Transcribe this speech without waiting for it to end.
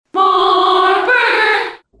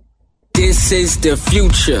This is the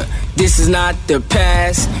future. This is not the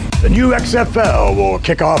past. The new XFL will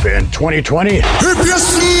kick off in 2020. If you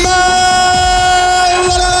smell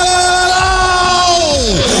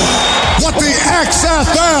what the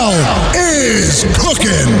XFL is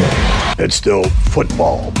cooking. It's still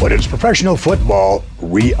football, but it's professional football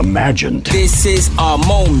reimagined. This is our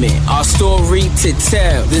moment, our story to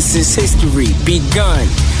tell. This is history begun.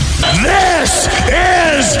 This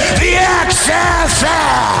is the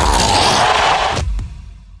XFL!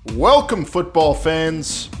 Welcome, football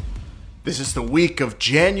fans. This is the week of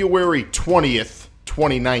January 20th,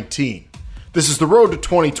 2019. This is the road to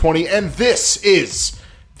 2020, and this is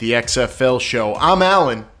the XFL show. I'm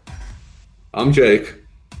Alan. I'm Jake.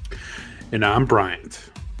 And I'm Bryant.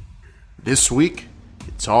 This week,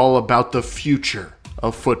 it's all about the future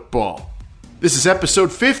of football. This is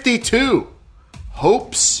episode 52,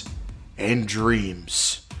 Hopes and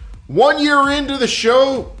Dreams. 1 year into the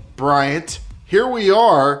show, Bryant, here we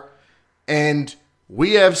are, and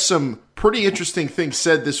we have some pretty interesting things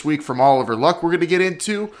said this week from Oliver Luck we're going to get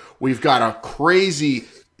into. We've got a crazy,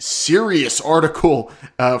 serious article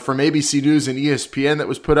from ABC News and ESPN that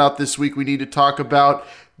was put out this week we need to talk about.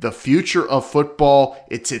 The future of football,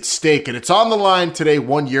 it's at stake, and it's on the line today,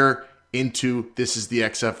 1 year into This is the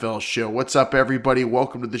XFL show. What's up, everybody?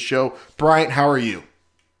 Welcome to the show. Bryant, how are you?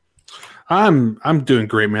 I'm doing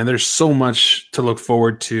great, man. There's so much to look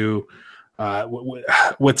forward to.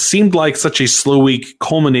 What seemed like such a slow week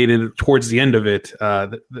culminated towards the end of it.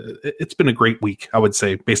 It's been a great week, I would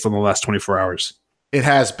say, based on the last 24 hours. It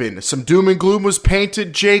has been. Some doom and gloom was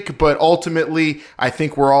painted, Jake, but ultimately, I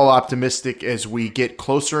think we're all optimistic as we get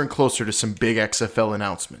closer and closer to some big XFL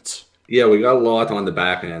announcements. Yeah, we got a lot on the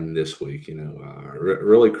back end this week,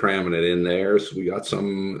 really cramming it in there. So we got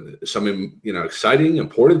some exciting,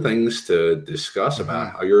 important things to discuss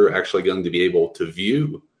about how you're actually going to be able to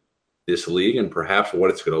view this league and perhaps what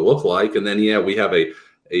it's going to look like. And then, we have a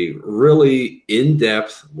really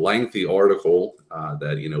in-depth, lengthy article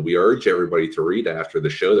that, we urge everybody to read after the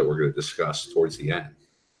show that we're going to discuss towards the end.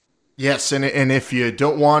 Yes, and if you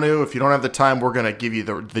don't want to, if you don't have the time, we're going to give you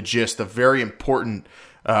the gist, a very important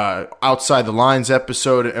Outside the Lines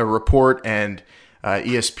episode, a report, and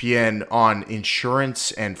ESPN on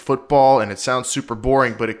insurance and football. And it sounds super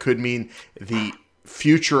boring, but it could mean the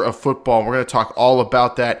future of football. We're going to talk all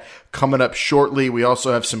about that coming up shortly. We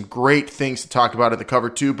also have some great things to talk about at the cover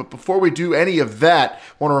too. But before we do any of that, I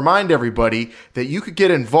want to remind everybody that you could get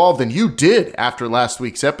involved, and you did after last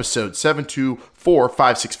week's episode,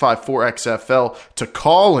 724-565-4XFL to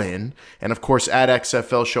call in. And of course, at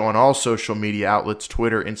XFL Show on all social media outlets,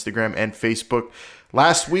 Twitter, Instagram, and Facebook.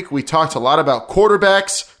 Last week, we talked a lot about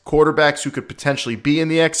quarterbacks who could potentially be in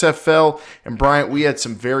the XFL. And Bryant, we had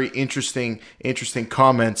some very interesting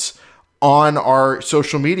comments on our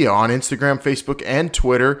social media, on Instagram, Facebook, and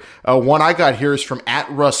Twitter. One I got here is from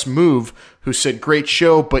 @RussMove, who said, great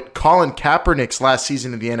show, but Colin Kaepernick's last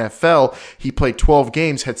season in the NFL, he played 12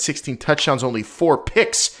 games, had 16 touchdowns, only 4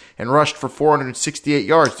 picks, and rushed for 468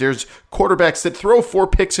 yards. There's quarterbacks that throw 4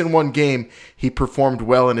 picks in one game. He performed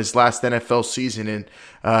well in his last NFL season, and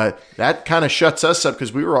that kind of shuts us up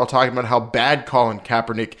because we were all talking about how bad Colin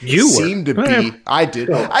Kaepernick seemed to be. I did.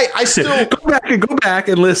 I still go back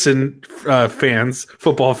and listen,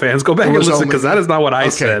 football fans. Go back and listen because that is not what I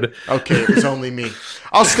said. Okay, it was only me.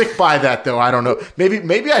 I'll stick by that though. I don't know.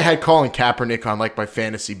 Maybe I had Colin Kaepernick on like my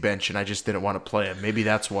fantasy bench and I just didn't want to play him. Maybe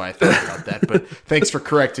that's why I thought about that. But thanks for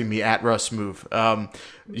correcting me, @RussMove.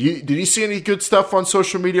 Did you see any good stuff on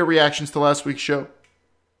social media reactions to last week's show?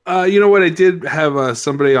 You know what? I did have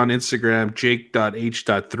somebody on Instagram,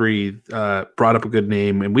 Jake.H.3, brought up a good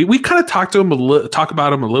name, and we kind of talked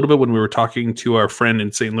about him a little bit when we were talking to our friend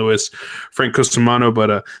in St. Louis, Frank Costumano.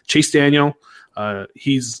 But Chase Daniel,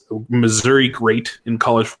 he's a Missouri great in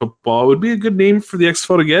college football. It would be a good name for the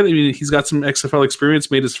XFL to get. I mean, he's got some XFL experience.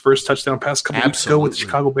 Made his first touchdown pass a couple weeks ago with the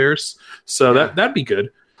Chicago Bears, so that'd be good.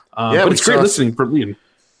 But it's great listening from Liam.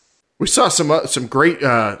 We saw some great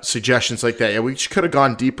suggestions like that. Yeah, we could have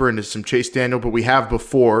gone deeper into some Chase Daniel, but we have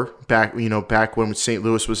before, back when St.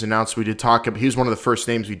 Louis was announced, we did talk about. He was one of the first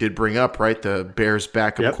names we did bring up, right? The Bears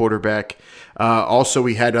backup quarterback. Also,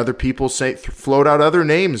 we had other people float out other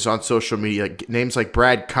names on social media, names like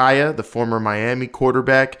Brad Kaya, the former Miami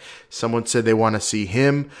quarterback. Someone said they want to see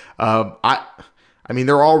him. I mean,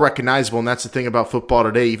 they're all recognizable, and that's the thing about football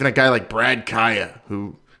today. Even a guy like Brad Kaya,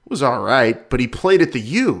 who was all right, but he played at the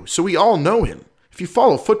U, so we all know him. If you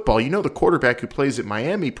follow football, you know the quarterback who plays at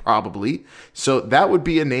Miami probably. So that would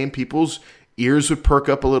be a name people's ears would perk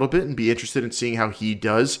up a little bit and be interested in seeing how he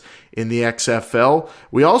does in the XFL.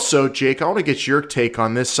 We also, Jake, I want to get your take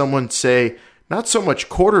on this. Someone say not so much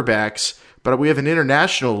quarterbacks, but we have an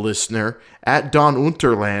international listener at Don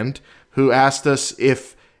Unterland who asked us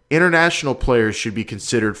if international players should be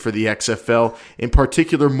considered for the XFL, in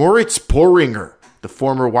particular Moritz Boehringer, the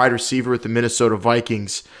former wide receiver with the Minnesota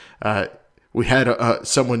Vikings. We had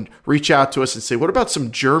someone reach out to us and say, what about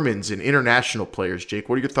some Germans and international players, Jake?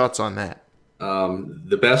 What are your thoughts on that?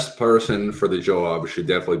 The best person for the job should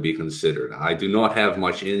definitely be considered. I do not have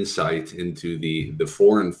much insight into the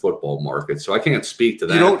foreign football market, so I can't speak to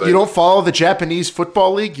that. You don't follow the Japanese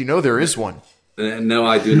football league? You know there is one. No,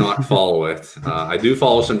 I do not follow it. I do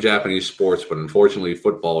follow some Japanese sports, but unfortunately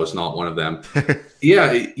football is not one of them.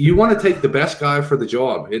 Yeah, you want to take the best guy for the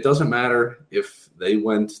job. It doesn't matter if they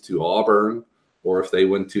went to Auburn or if they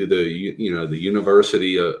went to the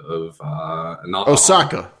University of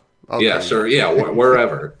Osaka. Okay. Yeah, sir. Yeah,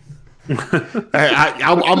 wherever.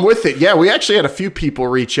 I'm with it. Yeah, we actually had a few people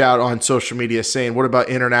reach out on social media saying, what about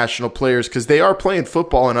international players? Because they are playing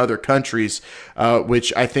football in other countries,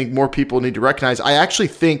 which I think more people need to recognize. I actually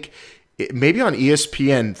think maybe on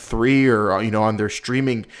ESPN3 or on their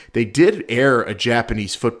streaming, they did air a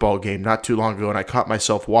Japanese football game not too long ago, and I caught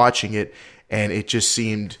myself watching it, and it just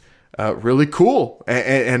seemed really cool.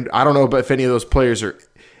 And I don't know if any of those players are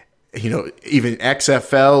even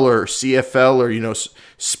XFL or CFL or,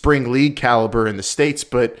 spring league caliber in the States,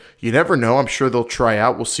 but you never know. I'm sure they'll try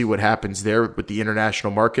out. We'll see what happens there with the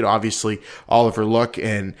international market. Obviously, Oliver Luck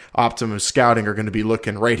and Optimum Scouting are going to be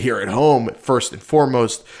looking right here at home, first and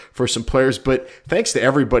foremost, for some players. But thanks to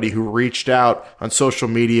everybody who reached out on social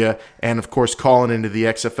media and, of course, calling into the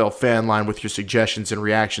XFL fan line with your suggestions and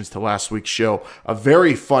reactions to last week's show. A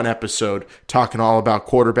very fun episode talking all about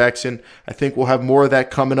quarterbacks, and I think we'll have more of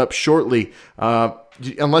that coming up shortly.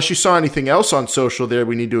 Unless you saw anything else on social there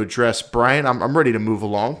we need to address, Brian, I'm ready to move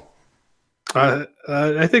along. I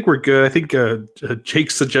think we're good. I think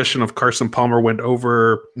Jake's suggestion of Carson Palmer went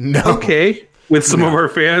over okay with some of our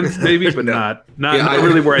fans, maybe, but not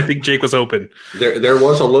really where I think Jake was hoping. There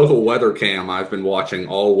was a local weather cam I've been watching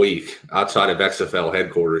all week outside of XFL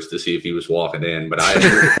headquarters to see if he was walking in, but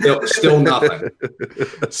still nothing.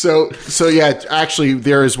 So yeah, actually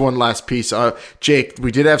there is one last piece. Jake,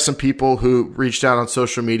 we did have some people who reached out on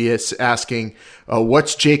social media asking,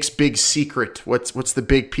 what's Jake's big secret? What's the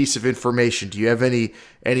big piece of information? Do you have any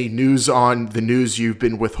news on the news you've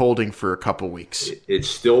been withholding for a couple weeks? It's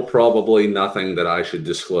still probably nothing that I should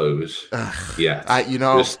disclose. Yeah,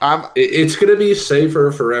 it's going to be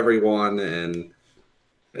safer for everyone, and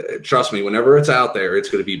trust me, whenever it's out there, it's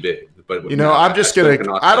going to be big. But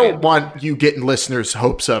I don't want you getting listeners'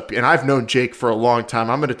 hopes up, and I've known Jake for a long time.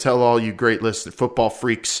 I'm going to tell all you great football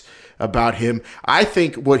freaks about him. I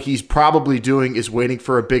think what he's probably doing is waiting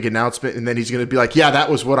for a big announcement, and then he's going to be like, yeah, that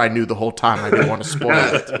was what I knew the whole time. I didn't want to spoil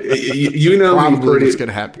it. You know probably me it's going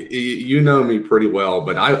to happen. You know me pretty well,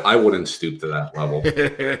 but I wouldn't stoop to that level.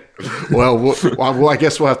 Well, I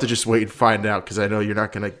guess we'll have to just wait and find out, because I know you're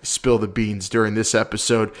not going to spill the beans during this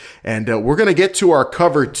episode. And we're going to get to our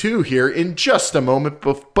cover 2 here in just a moment.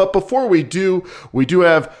 But before we do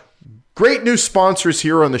have great new sponsors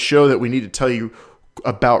here on the show that we need to tell you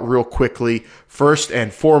about real quickly. First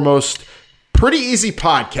and foremost, Pretty Easy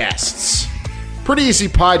Podcasts. Pretty Easy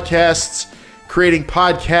Podcasts. Creating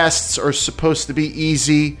podcasts are supposed to be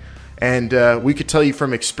easy, and we could tell you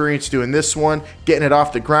from experience doing this one, getting it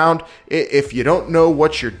off the ground. If you don't know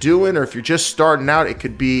what you're doing, or if you're just starting out, it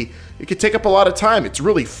could take up a lot of time. It's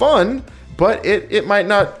really fun, but it might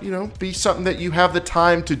not, be something that you have the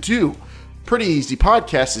time to do. Pretty Easy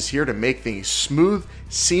Podcast is here to make things smooth,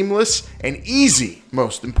 seamless, and easy,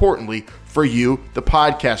 most importantly, for you, the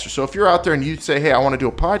podcaster. So if you're out there and you say, hey, I want to do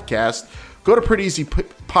a podcast, go to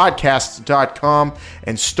prettyeasypodcasts.com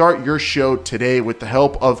and start your show today with the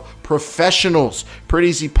help of professionals. Pretty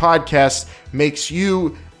Easy Podcast makes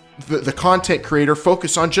you, the content creator,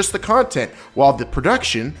 focus on just the content, while the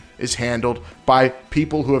production is handled by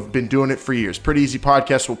people who have been doing it for years. Pretty Easy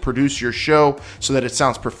Podcast will produce your show so that it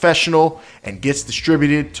sounds professional and gets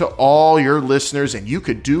distributed to all your listeners, and you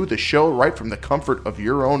could do the show right from the comfort of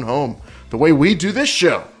your own home, the way we do this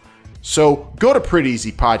show. So go to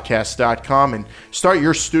prettyeasypodcast.com and start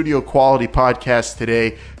your studio quality podcast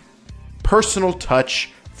today. Personal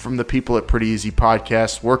touch from the people at Pretty Easy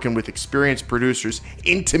Podcast, working with experienced producers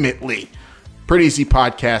intimately.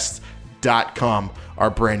 prettyeasypodcast.com, our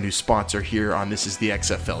brand new sponsor here on This Is the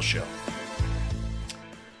XFL Show.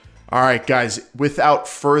 All right, guys, without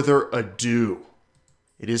further ado,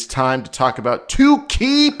 it is time to talk about 2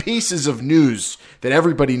 key pieces of news that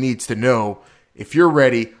everybody needs to know. If you're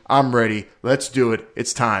ready, I'm ready. Let's do it.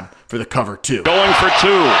 It's time for the cover 2. Going for 2.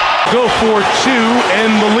 Go for 2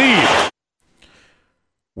 and the lead.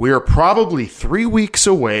 We are probably 3 weeks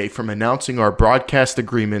away from announcing our broadcast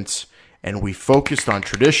agreements, and we focused on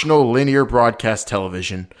traditional linear broadcast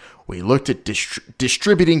television. We looked at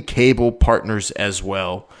distributing cable partners as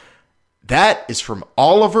well. That is from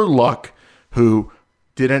Oliver Luck, who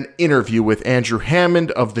did an interview with Andrew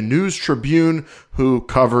Hammond of the News Tribune, who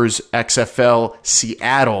covers XFL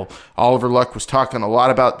Seattle. Oliver Luck was talking a lot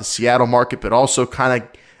about the Seattle market, but also kind of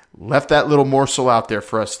left that little morsel out there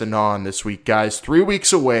for us to gnaw on this week, guys. 3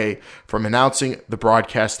 weeks away from announcing the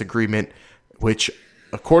broadcast agreement, which,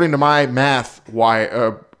 according to my math,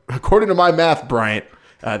 Bryant,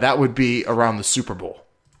 that would be around the Super Bowl.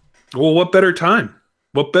 Well, what better time?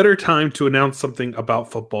 What better time to announce something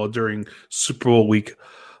about football during Super Bowl week?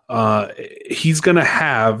 He's going to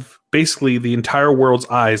have basically the entire world's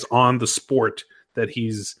eyes on the sport that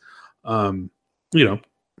he's,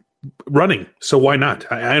 running. So why not?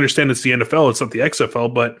 I understand it's the NFL, it's not the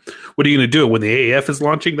XFL, but what are you going to do when the AAF is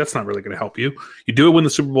launching? That's not really going to help you. You do it when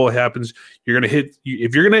the Super Bowl happens. You're going to hit.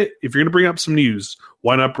 If you're going to bring up some news,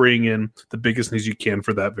 why not bring in the biggest news you can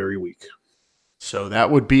for that very week? So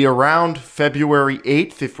that would be around February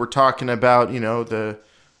 8th if we're talking about, a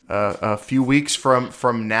few weeks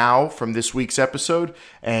from now, from this week's episode,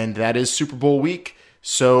 and that is Super Bowl week.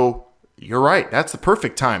 So you're right. That's the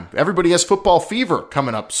perfect time. Everybody has football fever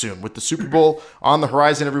coming up soon. With the Super Bowl on the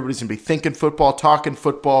horizon, everybody's going to be thinking football, talking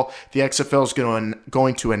football. The XFL is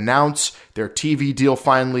going to announce their TV deal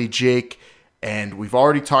finally, Jake, and we've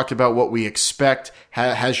already talked about what we expect.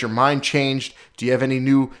 Has your mind changed? Do you have any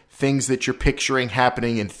new things that you're picturing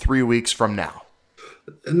happening in 3 weeks from now?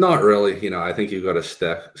 Not really. I think you've got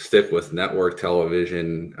to stick with network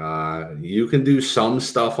television. You can do some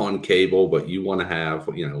stuff on cable, but you want to have,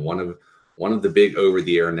 one of the big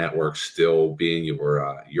over-the-air networks still being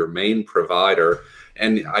your main provider.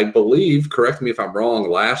 And I believe, correct me if I'm wrong,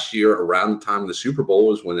 last year around the time of the Super Bowl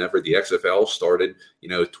was whenever the XFL started,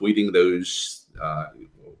 tweeting those,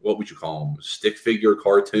 what would you call them, stick figure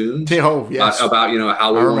cartoons? Oh, yes. About,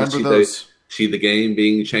 how we want to see the game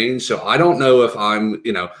being changed. So I don't know if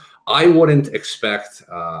I wouldn't expect,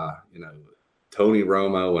 Tony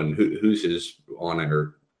Romo and who's his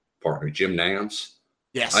on-air partner, Jim Nantz.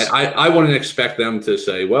 Yes. I wouldn't expect them to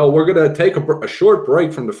say, well, we're going to take a short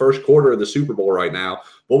break from the first quarter of the Super Bowl right now,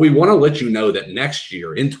 but we want to let you know that next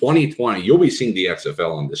year in 2020, you'll be seeing the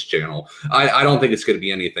XFL on this channel. I don't think it's going to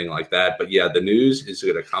be anything like that, but yeah, the news is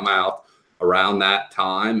going to come out around that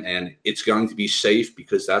time, and it's going to be safe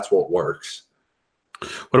because that's what works.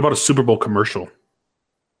 What about a Super Bowl commercial?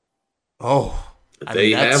 Oh,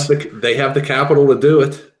 they have the capital to do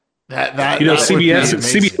it.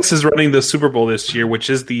 CBS is running the Super Bowl this year, which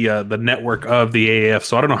is the network of the AAF.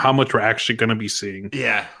 So I don't know how much we're actually going to be seeing.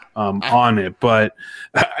 Yeah. On it, but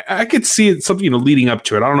I could see it something leading up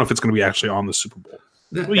to it. I don't know if it's going to be actually on the Super Bowl.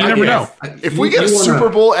 Well, you never know. If we get a Super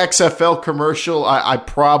Bowl XFL commercial, I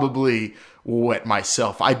probably will wet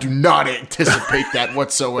myself. I do not anticipate that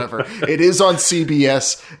whatsoever. It is on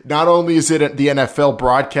CBS. Not only is it the NFL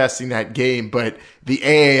broadcasting that game, but the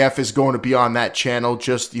AAF is going to be on that channel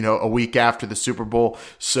just a week after the Super Bowl.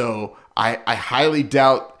 So I highly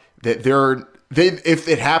doubt that if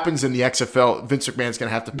it happens in the XFL, Vince McMahon's going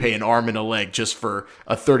to have to pay an arm and a leg just for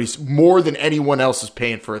a 30, more than anyone else is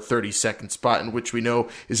paying for a 30-second spot, in which we know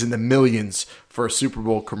is in the millions for a Super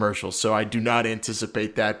Bowl commercial. So I do not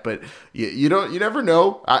anticipate that, but you never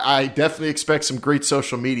know. I definitely expect some great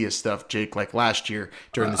social media stuff, Jake, like last year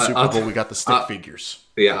during the Super Bowl, we got the stick figures.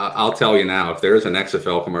 Yeah, I'll tell you now, if there's an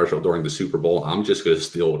XFL commercial during the Super Bowl, I'm just going to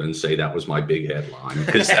steal it and say that was my big headline.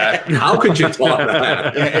 Because how could you talk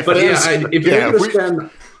that?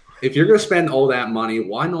 If you're going to spend all that money,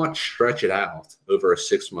 why not stretch it out over a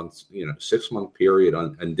 6 month period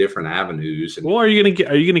on different avenues? Well, are you going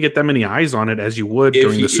to get that many eyes on it as you would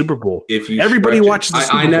during the Super Bowl? If you everybody watches the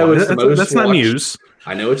Super Bowl. I know it's the most. That's not news.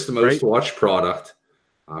 I know it's the most watched product.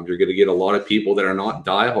 You're going to get a lot of people that are not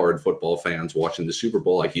diehard football fans watching the Super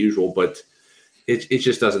Bowl like usual, but it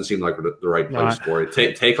just doesn't seem like the right place for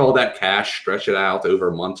it. Take all that cash, stretch it out over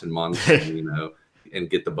months and months, and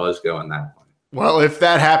get the buzz going that way. Well, if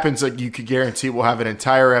that happens, you could guarantee we'll have an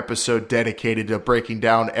entire episode dedicated to breaking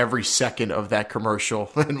down every second of that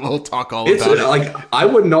commercial, and we'll talk all about it.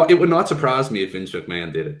 It would not surprise me if Vince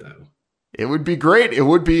McMahon did it, though. It would be great. It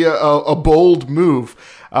would be a bold move.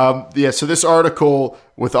 So this article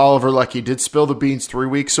with Oliver Lucky did spill the beans 3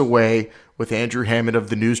 weeks away with Andrew Hammond of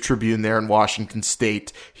the News Tribune there in Washington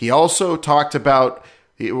State. He also talked about,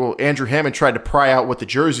 Andrew Hammond tried to pry out what the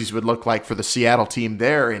jerseys would look like for the Seattle team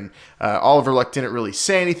there, and Oliver Luck didn't really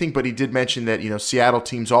say anything, but he did mention that, Seattle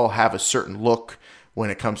teams all have a certain look when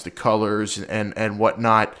it comes to colors and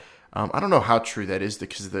whatnot. I don't know how true that is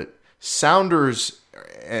because the Sounders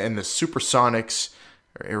and the Supersonics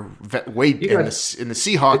are way, and the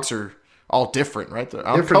Seahawks are all different, right?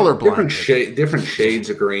 I'm colorblind. Different shades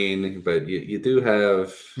of green, but you do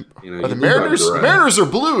have, the Mariners are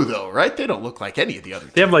blue though, right? They don't look like any of the other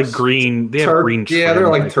teams. They have like green. They have green. Yeah, they're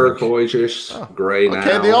like turquoise-ish, gray now.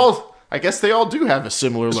 Okay, I guess they all do have a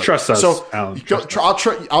similar look. Trust us, so Alan.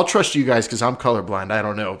 I'll trust you guys because I'm colorblind. I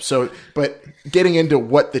don't know. So, but getting into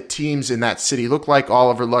what the teams in that city look like,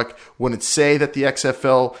 Oliver Luck wouldn't say that the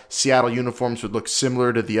XFL Seattle uniforms would look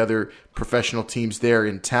similar to the other professional teams there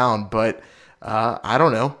in town. But I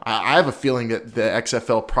don't know. I have a feeling that the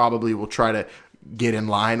XFL probably will try to get in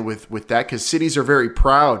line with that because cities are very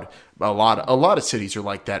proud. A lot of cities are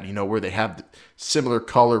like that. Where they have similar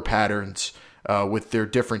color patterns. With their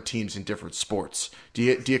different teams in different sports. Do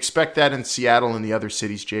you expect that in Seattle and the other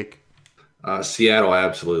cities, Jake? Seattle,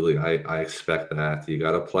 absolutely. I expect that. You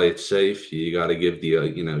got to play it safe. You got to give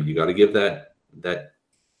you got to give that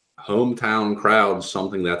hometown crowd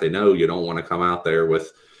something that they know. You don't want to come out there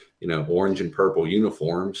with, orange and purple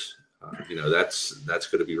uniforms. That's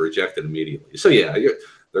going to be rejected immediately. So yeah,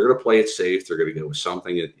 they're going to play it safe. They're going to go with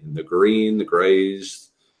something in the green, the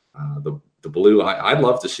grays, the blue. I'd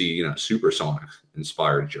love to see, Supersonic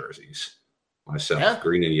inspired jerseys myself,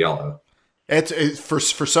 green and yellow. It's for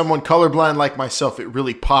someone colorblind like myself, it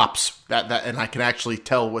really pops that, and I can actually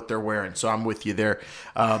tell what they're wearing. So I'm with you there.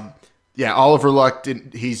 Oliver Luck,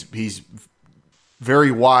 he's very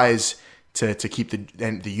wise to keep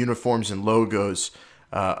the uniforms and logos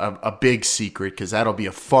a big secret because that'll be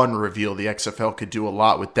a fun reveal. The XFL could do a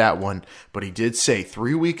lot with that one, but he did say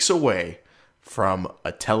 3 weeks away from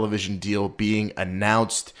a television deal being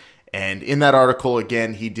announced. And in that article,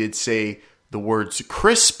 again, he did say the words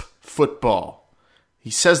crisp football.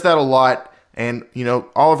 He says that a lot. And,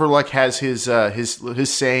 Oliver Luck has his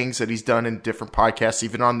sayings that he's done in different podcasts,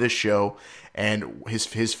 even on this show. And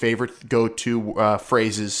his favorite go-to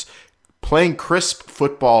phrases, playing crisp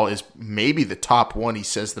football is maybe the top one he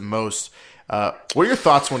says the most. What are your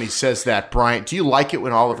thoughts when he says that, Bryant? Do you like it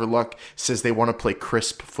when Oliver Luck says they want to play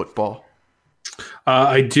crisp football?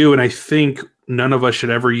 I do, and I think none of us should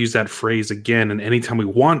ever use that phrase again. And anytime we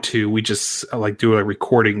want to, we just do a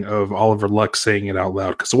recording of Oliver Luck saying it out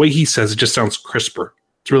loud because the way he says it just sounds crisper.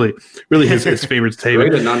 It's really his favorite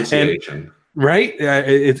statement. Great enunciation. Right?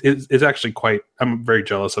 It's actually quite. I'm very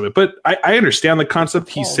jealous of it, but I understand the concept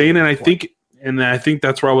he's saying, and I think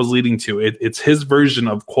that's where I was leading to. It's his version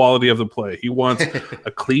of quality of the play. He wants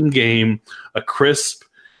a clean game, a crisp,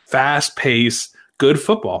 fast pace. Good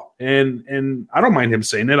football, and I don't mind him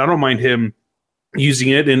saying it. I don't mind him using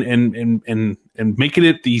it and making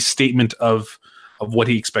it the statement of what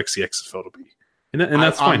he expects the XFL to be, and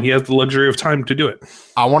that's fine. He has the luxury of time to do it.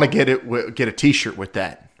 I want to get a T-shirt with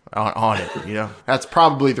that on it. That's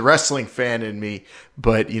probably the wrestling fan in me,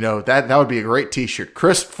 but that would be a great T-shirt.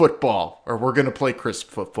 Crisp football, or we're going to play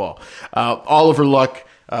crisp football. Oliver Luck.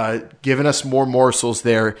 Giving us more morsels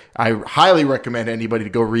there. I highly recommend anybody to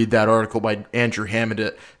go read that article by Andrew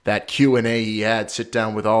Hammond, that Q&A he had, sit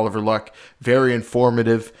down with Oliver Luck. Very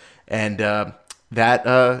informative, and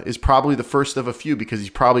that is probably the first of a few because he's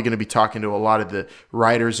probably going to be talking to a lot of the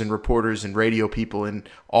writers and reporters and radio people in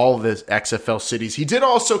all the XFL cities. He did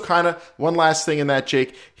also one last thing in that,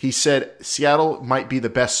 Jake. He said Seattle might be the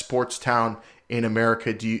best sports town in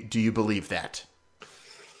America. Do you believe that?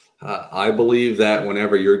 I believe that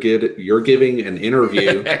whenever you're giving an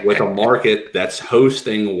interview with a market that's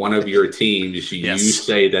hosting one of your teams, you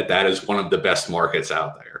say that is one of the best markets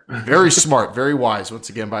out there. Very smart, very wise.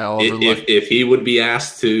 Once again, by Oliver Luck. If he would be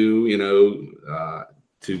asked to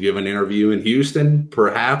give an interview in Houston,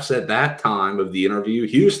 perhaps at that time of the interview,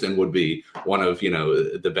 Houston would be one of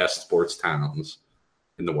the best sports towns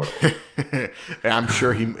in the world. I'm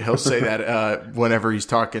sure he'll say that whenever he's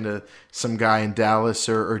talking to some guy in Dallas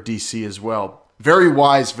or DC as well. Very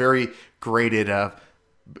wise, very great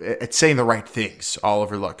at saying the right things,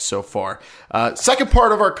 Oliver Luck, so far. Second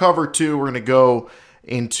part of our cover, too, we're going to go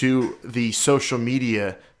into the social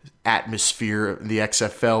media atmosphere. The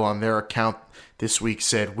XFL on their account this week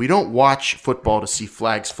said, "We don't watch football to see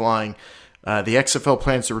flags flying. The XFL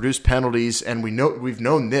plans to reduce penalties, and we've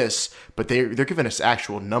known this, but they're giving us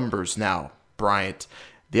actual numbers now, Bryant.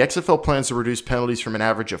 The XFL plans to reduce penalties from an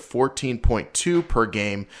average of 14.2 per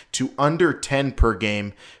game to under 10 per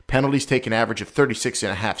game. Penalties take an average of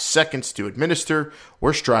 36.5 seconds to administer.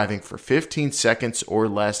 We're striving for 15 seconds or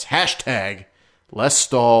less. Hashtag less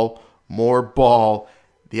stall, more ball."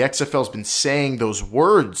 The XFL's been saying those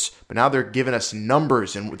words, but now they're giving us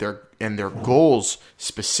numbers and their goals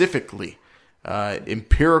specifically.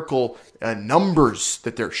 empirical numbers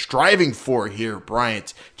that they're striving for here,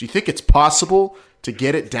 Bryant. Do you think it's possible to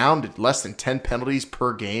get it down to less than 10 penalties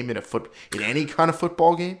per game in any kind of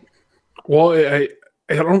football game? Well, I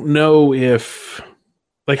don't know if,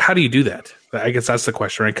 like, how do you do that? I guess that's the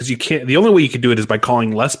question, right? Because you can't. The only way you could do it is by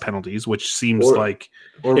calling less penalties, which seems like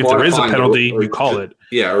if there is a penalty, you call it.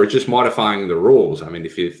 Yeah, or just modifying the rules. I mean,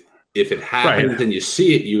 if it happens and you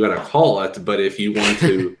see it, you got to call it. But if you want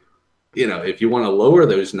to, if you want to lower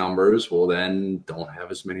those numbers, well, then don't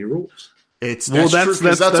have as many rules. That's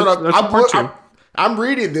what I'm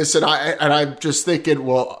reading this, and I'm just thinking,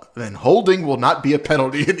 well, then holding will not be a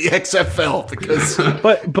penalty in the XFL because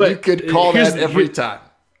but you could call that every time.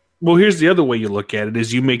 Well, here's the other way you look at it: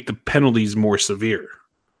 is you make the penalties more severe,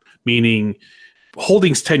 meaning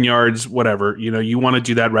holding's 10 yards, whatever. You want to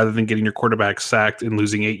do that rather than getting your quarterback sacked and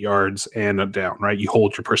losing 8 yards and a down, right? You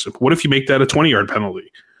hold your person. What if you make that a 20-yard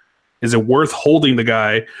penalty? Is it worth holding the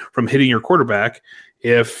guy from hitting your quarterback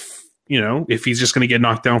if he's just going to get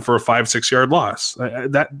knocked down for a 5-6 yard loss?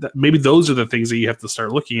 That maybe those are the things that you have to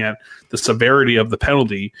start looking at, the severity of the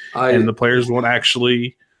penalty, and the players won't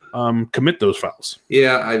actually commit those fouls.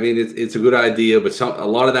 Yeah, I mean, it's a good idea, but a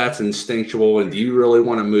lot of that's instinctual. And do you really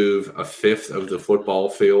want to move a fifth of the football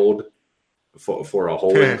field for a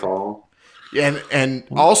holding call? And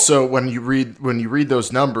also when you read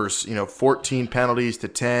those numbers, 14 penalties to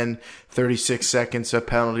 10, 36 seconds a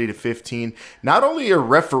penalty to 15. Not only are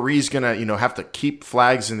referees gonna have to keep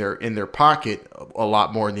flags in their pocket a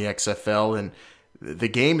lot more in the XFL, and the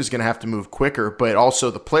game is gonna have to move quicker, but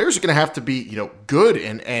also the players are gonna have to be good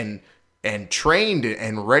and trained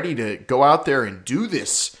and ready to go out there and do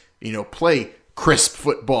this, play crisp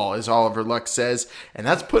football, as Oliver Luck says, and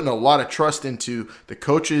that's putting a lot of trust into the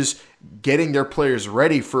coaches getting their players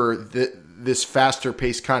ready for this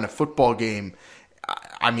faster-paced kind of football game.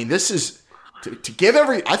 I mean, this is to give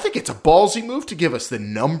I think it's a ballsy move to give us the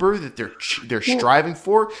number that they're striving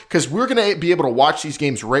for, because we're going to be able to watch these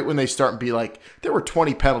games right when they start and be like, there were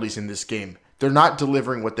 20 penalties in this game. They're not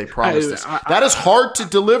delivering what they promised us. That is hard to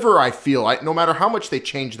deliver, I feel, no matter how much they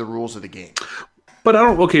change the rules of the game. But I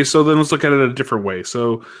don't. Okay, so then let's look at it a different way.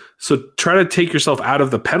 So try to take yourself out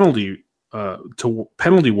of the penalty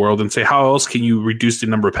world and say, how else can you reduce the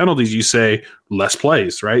number of penalties? You say less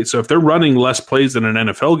plays, right? So if they're running less plays than an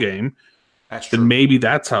NFL game, then maybe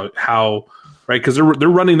that's how right? Because they're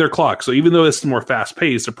running their clock. So even though it's more fast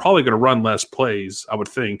paced, they're probably going to run less plays, I would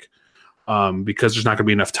think, because there's not going to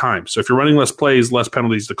be enough time. So if you're running less plays, less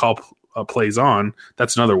penalties to call plays on,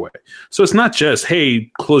 that's another way. So it's not just,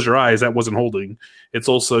 hey, close your eyes, that wasn't holding. It's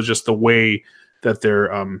also just the way that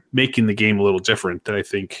they're making the game a little different that I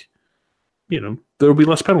think, there will be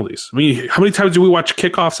less penalties. I mean, how many times do we watch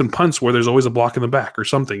kickoffs and punts where there's always a block in the back or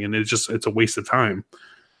something, and it's a waste of time?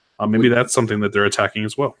 Maybe that's something that they're attacking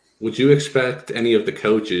as well. Would you expect any of the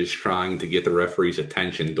coaches trying to get the referee's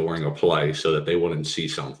attention during a play so that they wouldn't see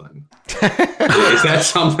something? Is that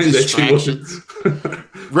something that you would?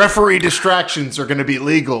 Referee distractions are going to be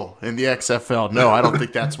legal in the XFL. No, I don't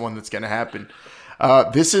think that's one that's going to happen.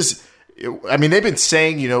 They've been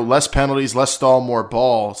saying, less penalties, less stall, more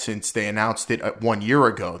ball since they announced it 1 year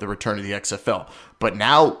ago, the return of the XFL. But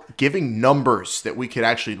now giving numbers that we could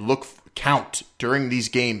actually count during these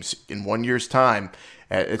games in 1 year's time,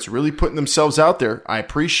 it's really putting themselves out there. I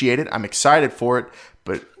appreciate it. I'm excited for it.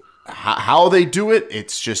 But how they do it,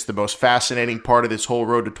 it's just the most fascinating part of this whole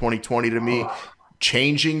road to 2020 to me.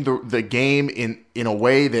 Changing the game in a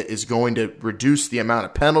way that is going to reduce the amount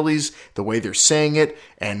of penalties, the way they're saying it,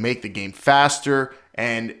 and make the game faster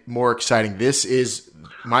and more exciting. This is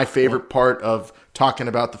my favorite part of talking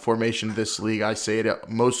about the formation of this league. I say it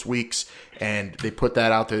most weeks, and they put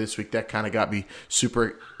that out there this week. That kind of got me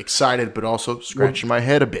super excited, but also scratching my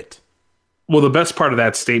head a bit. Well, the best part of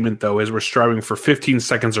that statement, though, is we're striving for 15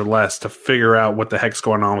 seconds or less to figure out what the heck's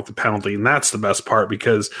going on with the penalty. And that's the best part,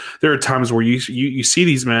 because there are times where you see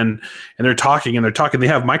these men and they're talking. They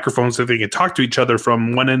have microphones so they can talk to each other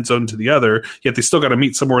from one end zone to the other, yet they still got to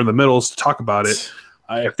meet somewhere in the middle to talk about it.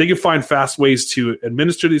 If they can find fast ways to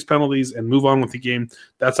administer these penalties and move on with the game,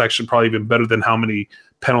 that's actually probably even better than how many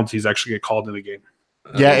penalties actually get called in a game.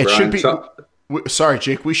 Yeah, it should be. Sorry,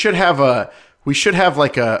 Jake. We should have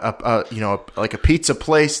like a pizza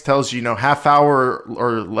place tells you, half hour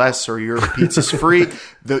or less or your pizza's free.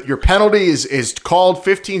 Your penalty is called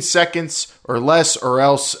 15 seconds or less, or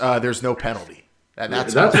else there's no penalty. And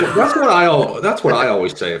that's what I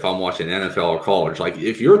always say if I'm watching NFL or college. Like,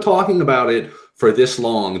 if you're talking about it for this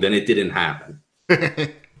long, then it didn't happen.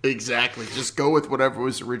 Exactly. Just go with whatever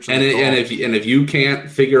was originally called. And if you can't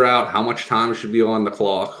figure out how much time should be on the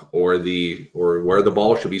clock or where the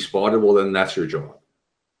ball should be spotted, well, then that's your job.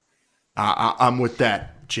 I'm with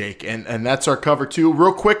that, Jake, and that's our cover two.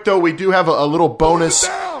 Real quick though, we do have a little bonus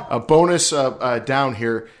down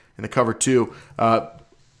here in the cover two.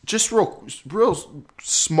 Just real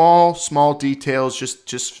small details,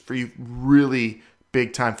 just for you really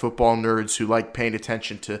big time football nerds who like paying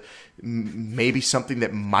attention to maybe something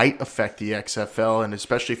that might affect the XFL, and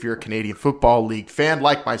especially if you're a Canadian Football League fan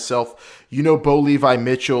like myself. You know Bo Levi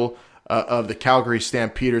Mitchell of the Calgary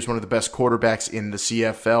Stampeders, one of the best quarterbacks in the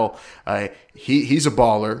CFL. He's a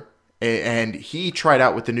baller, and he tried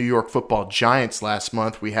out with the New York Football Giants last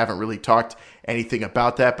month. We haven't really talked anything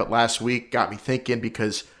about that, but last week got me thinking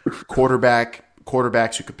because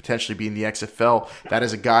quarterbacks who could potentially be in the XFL, that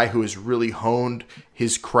is a guy who has really honed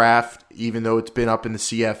his craft, even though it's been up in the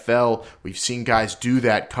CFL. We've seen guys do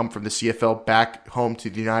that, come from the CFL back home to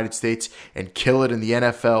the United States and kill it in the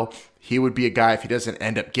NFL. He would be a guy, if he doesn't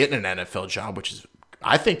end up getting an NFL job, which is,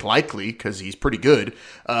 I think, likely because he's pretty good.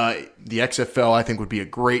 The XFL, I think, would be a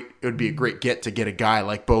great get to get a guy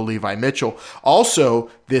like Bo Levi Mitchell. Also,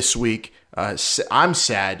 this week, I'm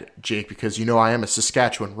sad, Jake, because you know I am a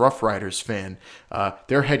Saskatchewan Roughriders fan.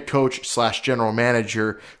 Their head coach / general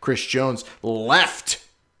manager, Chris Jones, left.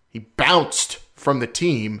 He bounced from the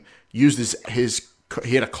team, used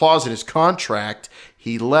he had a clause in his contract.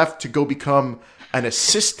 He left to go become an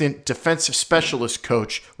assistant defensive specialist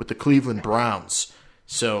coach with the Cleveland Browns.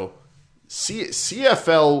 So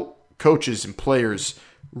CFL coaches and players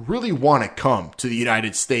really want to come to the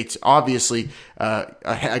United States. Obviously,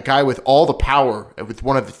 a guy with all the power with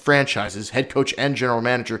one of the franchises, head coach and general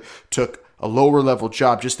manager, took a lower level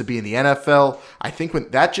job just to be in the NFL. I think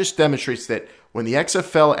that just demonstrates that when the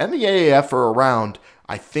XFL and the AAF are around,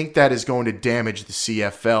 I think that is going to damage the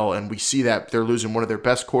CFL, and we see that they're losing one of their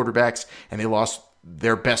best quarterbacks, and they lost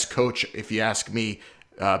their best coach, if you ask me,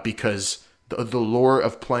 because the lure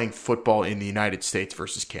of playing football in the United States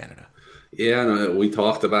versus Canada. Yeah, and we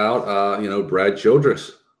talked about, Brad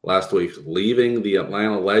Childress last week, leaving the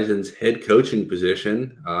Atlanta Legends head coaching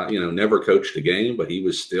position. Never coached a game, but he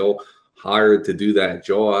was still hired to do that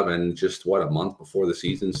job. And just a month before the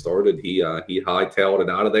season started, he hightailed it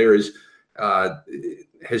out of there.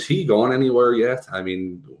 Has he gone anywhere yet? I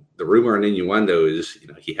mean, the rumor and innuendo is,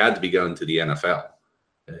 he had to be going to the NFL.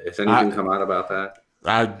 Has anything come out about that?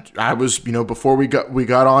 I was, before we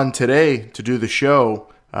got on today to do the show,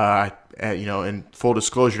 in full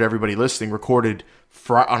disclosure to everybody listening, recorded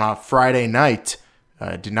on a Friday night.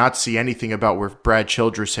 Did not see anything about where Brad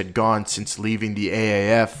Childress had gone since leaving the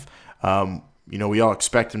AAF. We all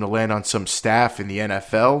expect him to land on some staff in the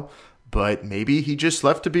NFL, but maybe he just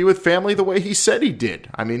left to be with family the way he said he did.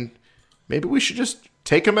 I mean, maybe we should just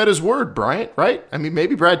take him at his word, Bryant, right? I mean,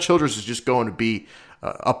 maybe Brad Childress is just going to be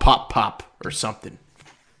a pop or something.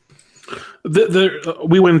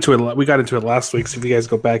 We went into it. We got into it last week. So if you guys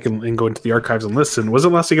go back and go into the archives and listen,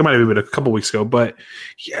 wasn't last week? It might have been a couple weeks ago. But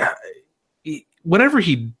yeah, whatever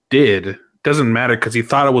he did doesn't matter because he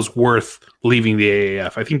thought it was worth leaving the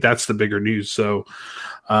AAF. I think that's the bigger news. So,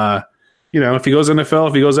 if he goes NFL,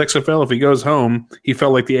 if he goes XFL, if he goes home, he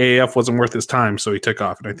felt like the AAF wasn't worth his time, so he took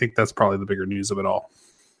off. And I think that's probably the bigger news of it all.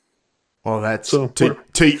 Well, that's to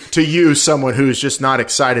you, someone who's just not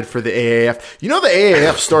excited for the AAF. The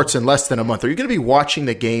AAF starts in less than a month. Are you going to be watching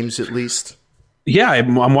the games at least? Yeah,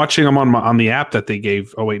 I'm watching them on the app that they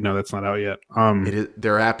gave. Oh wait, no, that's not out yet.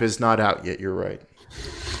 Their app is not out yet. You're right.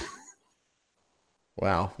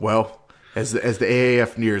 Wow. Well, as the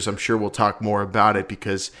AAF nears, I'm sure we'll talk more about it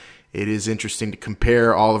because it is interesting to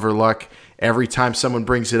compare Oliver Luck. Every time someone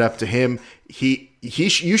brings it up to him,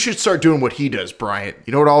 you should start doing what he does, Bryant.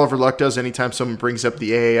 You know what Oliver Luck does anytime someone brings up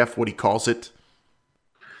the AAF, what he calls it?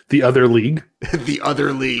 The other league. The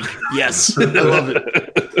other league. Yes. I love it.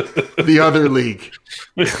 The other league.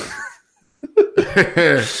 But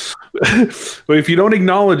if you don't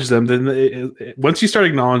acknowledge them, then once you start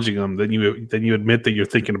acknowledging them, then you admit that you're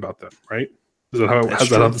thinking about them, right? Is that how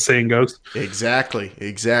the saying goes? Exactly.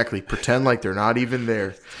 Pretend like they're not even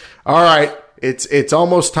there. All right. It's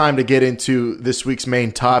almost time to get into this week's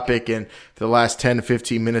main topic, and for the last 10 to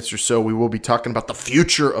 15 minutes or so, we will be talking about the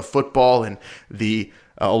future of football and the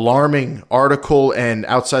alarming article and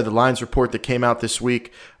Outside the Lines report that came out this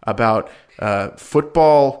week about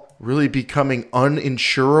football really becoming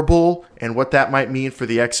uninsurable and what that might mean for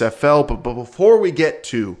the XFL. But before we get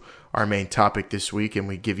to our main topic this week and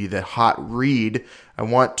we give you the hot read, I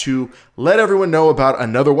want to let everyone know about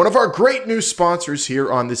another one of our great new sponsors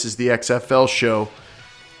here on This Is the XFL show.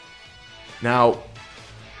 Now,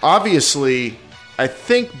 obviously, I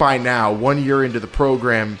think by now, 1 year into the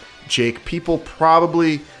program, Jake, people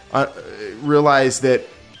probably realize that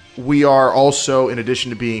we are also, in addition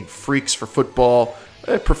to being freaks for football,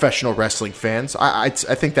 professional wrestling fans. I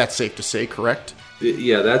think that's safe to say, correct?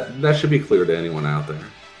 Yeah, that should be clear to anyone out there.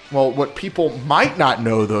 Well, what people might not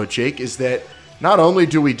know, though, Jake, is that not only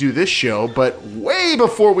do we do this show, but way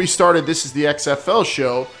before we started This Is the XFL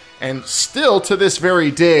show, and still to this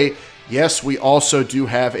very day, yes, we also do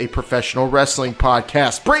have a professional wrestling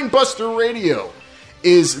podcast. Brainbuster Radio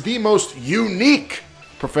is the most unique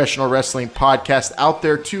professional wrestling podcast out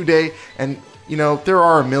there today, and, you know, there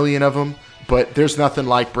are a million of them, but there's nothing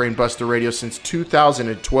like Brainbuster Radio. Since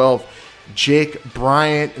 2012, Jake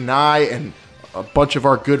Bryant and I and a bunch of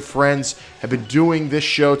our good friends have been doing this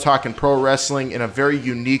show, talking pro wrestling in a very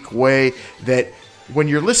unique way that when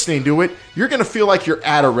you're listening to it, you're going to feel like you're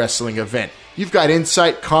at a wrestling event. You've got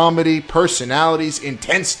insight, comedy, personalities,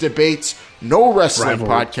 intense debates, no wrestling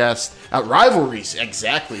podcast. Rivalries,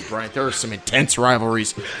 exactly, Bryant. There are some intense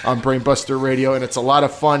rivalries on Brainbuster Radio, and it's a lot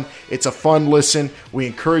of fun. It's a fun listen. We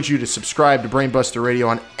encourage you to subscribe to Brainbuster Radio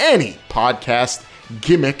on any podcast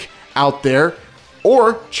gimmick out there,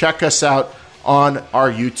 or check us out on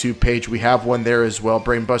our YouTube page. We have one there as well,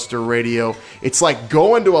 Brainbuster Radio. It's like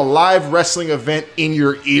going to a live wrestling event in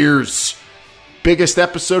your ears. Biggest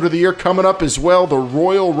episode of the year coming up as well, the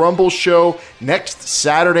Royal Rumble show next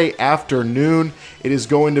Saturday afternoon. It is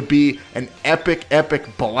going to be an epic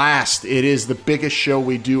blast. It is the biggest show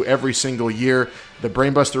we do every single year, the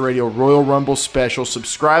Brainbuster Radio Royal Rumble special.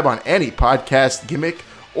 Subscribe on any podcast gimmick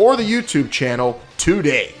or the YouTube channel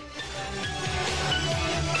today.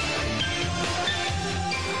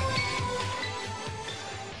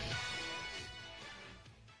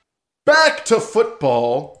 Back to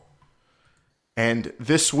football. And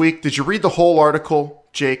this week, did you read the whole article,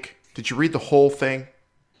 Jake? Did you read the whole thing?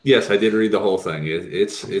 Yes, I did read the whole thing.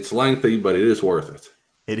 It's lengthy, but it is worth it.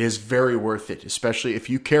 It is very worth it, especially if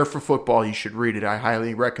you care for football. You should read it. I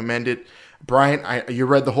highly recommend it. Brian, you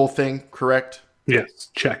read the whole thing, correct? Yes,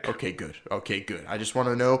 check. Okay, good. I just want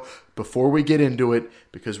to know before we get into it,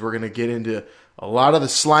 because we're going to get into a lot of the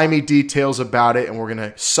slimy details about it, and we're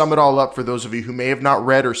going to sum it all up for those of you who may have not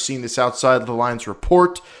read or seen this Outside the Lines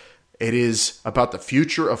report. It is about the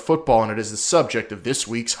future of football, and it is the subject of this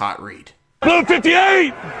week's Hot Read. Blue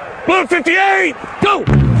 58! Blue 58! Go!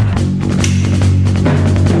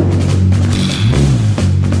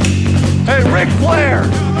 Hey, Ric Flair!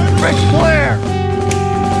 Ric Flair!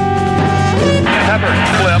 Pepper,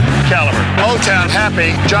 Clip, Caliber. Motown,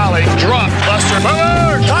 Happy, Jolly, Drop, Buster,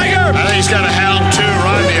 Boomer, Tiger! I think he's got a hound too,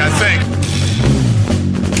 Rodney, I think.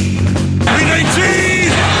 B-19!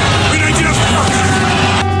 B-19 is fucking!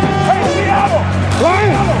 Hey, Seattle!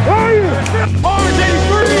 Ryan! Orange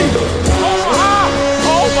 83! Omaha!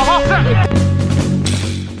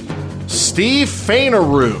 Steve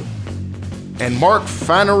Fainaru and Mark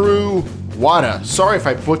Fainaru-Wada. Sorry if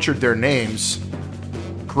I butchered their names.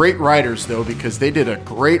 Great writers, though, because they did a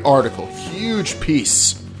great article, huge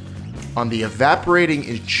piece on the evaporating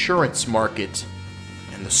insurance market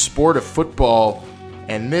and the sport of football.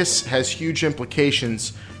 And this has huge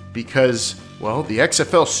implications because, well, the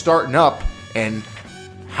XFL's starting up. And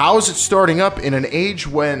how is it starting up in an age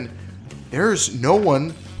when there's no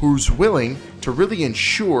one who's willing to really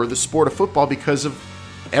insure the sport of football because of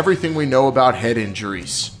everything we know about head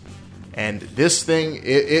injuries? And this thing,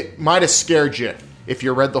 it might have scared you if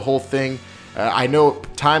you read the whole thing. I know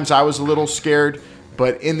at times I was a little scared,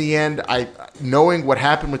 but in the end, knowing what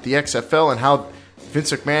happened with the XFL and how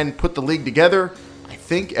Vince McMahon put the league together, I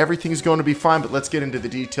think everything's going to be fine. But let's get into the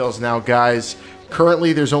details now, guys.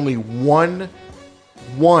 Currently, there's only one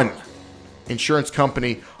insurance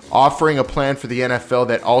company offering a plan for the NFL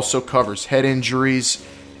that also covers head injuries.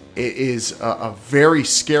 It is a very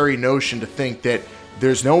scary notion to think that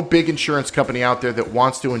there's no big insurance company out there that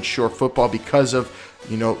wants to insure football because of,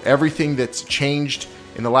 everything that's changed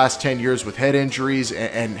in the last 10 years with head injuries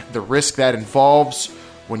and the risk that involves.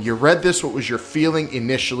 When you read this, what was your feeling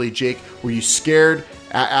initially, Jake? Were you scared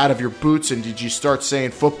out of your boots, and did you start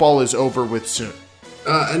saying football is over with soon?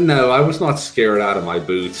 No, I was not scared out of my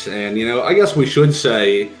boots. And, I guess we should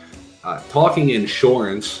say talking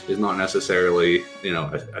insurance is not necessarily,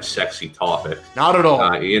 a sexy topic. Not at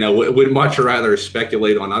all. We'd much rather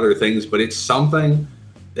speculate on other things, but it's something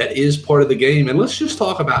that is part of the game. And let's just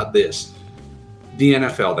talk about this. The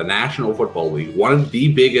NFL, the National Football League, one of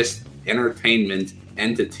the biggest entertainment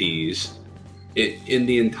entities in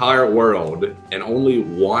the entire world, and only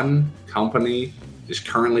one company is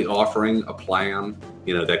currently offering a plan,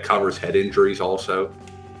 that covers head injuries also.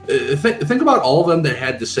 Think about all of them that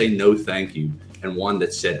had to say no thank you and one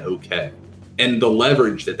that said okay. and the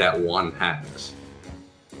leverage that one has.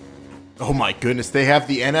 Oh my goodness, they have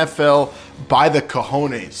the NFL by the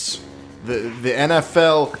cojones. The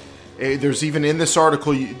NFL, there's even in this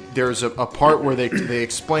article, there's a part where they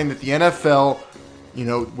explain that the NFL,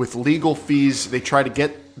 with legal fees, they try to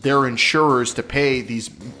get their insurers to pay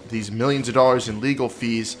these millions of dollars in legal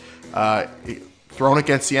fees thrown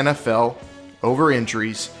against the NFL over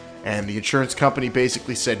injuries, and the insurance company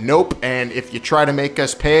basically said nope, and if you try to make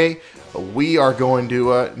us pay, we are going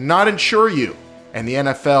to not insure you. And the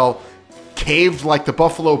NFL caved like the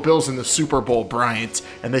Buffalo Bills in the Super Bowl, Bryant,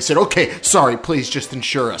 and they said, okay, sorry, please just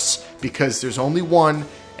insure us, because there's only one,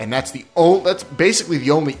 and that's basically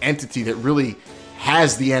the only entity that really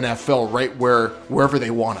has the NFL right wherever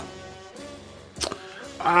they want them.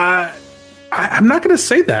 I'm not going to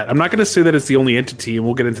say that. I'm not going to say that it's the only entity, and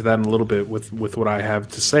we'll get into that in a little bit with what I have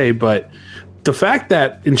to say. But the fact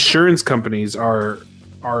that insurance companies are,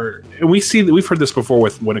 and we've heard this before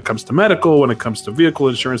when it comes to medical, when it comes to vehicle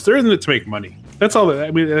insurance, they're in it to make money. That's all.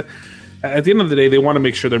 At the end of the day, they want to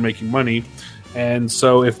make sure they're making money. And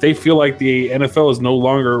so if they feel like the NFL is no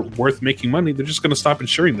longer worth making money, they're just going to stop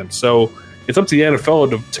insuring them. So it's up to the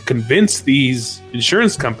NFL to convince these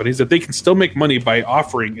insurance companies that they can still make money by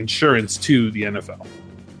offering insurance to the NFL.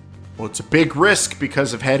 Well, it's a big risk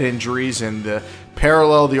because of head injuries, and the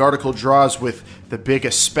parallel the article draws with the big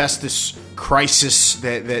asbestos crisis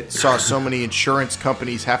that saw so many insurance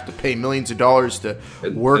companies have to pay millions of dollars to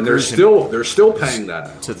workers. And they're still paying that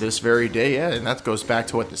out. To this very day, yeah, and that goes back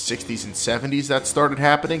to the 60s and 70s that started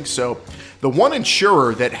happening. So the one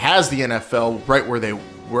insurer that has the NFL right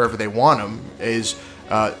wherever they want them is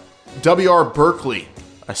W.R. Berkley,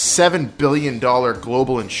 a $7 billion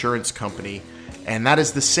global insurance company, and that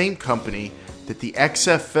is the same company that the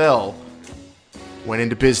XFL went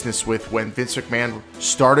into business with when Vince McMahon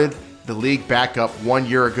started the league back up 1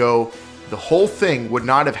 year ago. The whole thing would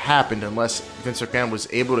not have happened unless Vince McMahon was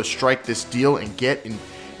able to strike this deal and get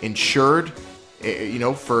insured,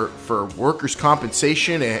 for workers'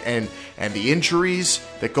 compensation and the injuries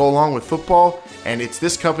that go along with football. And it's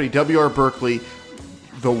this company, W.R. Berkley,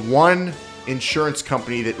 the one insurance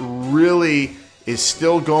company that really is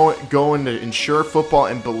still going to insure football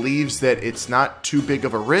and believes that it's not too big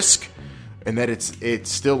of a risk, and that it's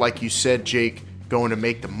still, like you said, Jake, going to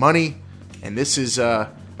make the money. And this is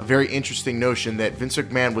a very interesting notion that Vince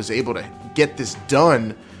McMahon was able to get this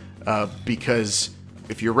done because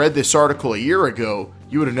if you read this article a year ago,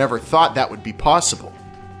 you would have never thought that would be possible.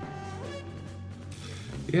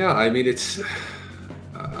 Yeah, I mean, it's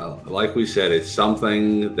like we said, it's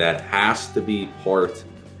something that has to be part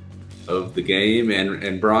of the game.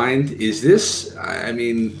 And Brian, is this,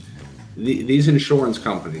 these insurance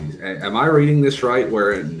companies, am I reading this right,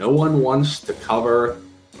 where no one wants to cover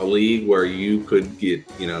a league where you could get,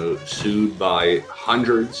 sued by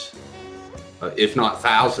hundreds, if not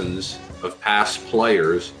thousands, of past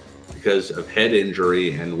players because of head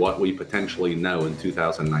injury and what we potentially know in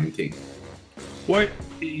 2019? What?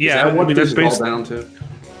 Yeah, is that what this is all down to?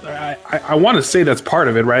 I want to say that's part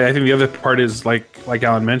of it, right? I think the other part is like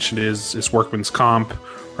Alan mentioned is workman's comp,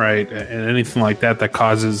 right, and anything like that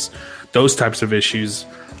causes those types of issues.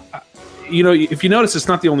 If you notice, it's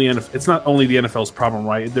not only the NFL's problem,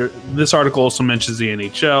 right? This article also mentions the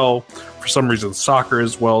NHL, for some reason soccer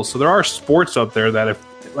as well. So there are sports out there that,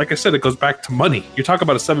 if, like I said, it goes back to money. You're talking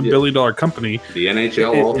about a $7 billion company. The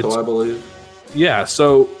NHL also, I believe. Yeah,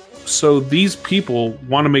 so these people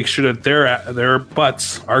want to make sure that their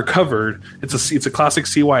butts are covered. It's a classic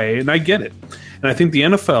CYA, and I get it. And I think the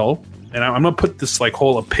NFL, and I'm going to put this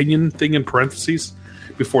whole opinion thing in parentheses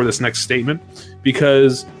before this next statement,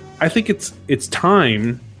 because I think it's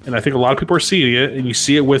time, and I think a lot of people are seeing it, and you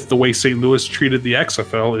see it with the way St. Louis treated the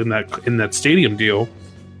XFL in that stadium deal,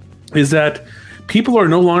 is that people are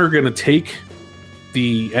no longer going to take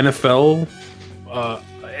the NFL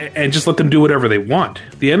and just let them do whatever they want.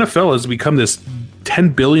 The NFL has become this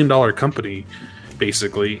 $10 billion company,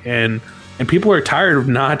 basically, and people are tired of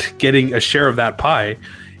not getting a share of that pie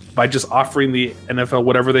by just offering the NFL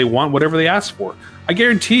whatever they want, whatever they ask for. I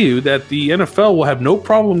guarantee you that the NFL will have no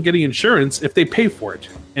problem getting insurance if they pay for it.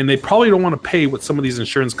 And they probably don't want to pay what some of these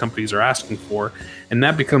insurance companies are asking for. And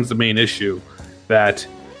that becomes the main issue, that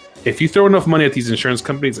if you throw enough money at these insurance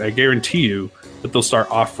companies, I guarantee you that they'll start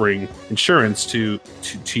offering insurance to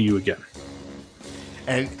you again.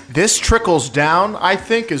 And this trickles down, I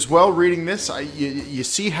think, as well. Reading this, you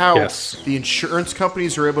see how the insurance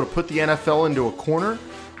companies are able to put the NFL into a corner.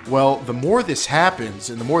 Well, the more this happens,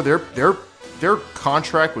 and the more their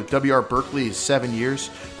contract with W.R. Berkley is 7 years,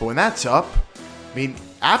 but when that's up,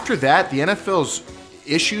 after that, the NFL's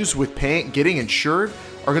issues with getting insured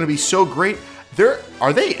are going to be so great.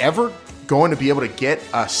 Are they ever going to be able to get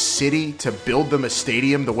a city to build them a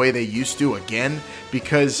stadium the way they used to again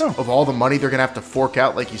because of all the money they're going to have to fork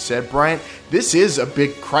out, like you said, Brian? This is a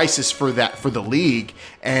big crisis for the league,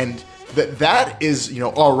 and that is,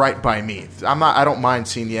 all right by me. I don't mind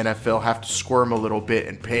seeing the NFL have to squirm a little bit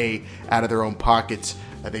and pay out of their own pockets.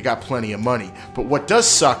 They got plenty of money. But what does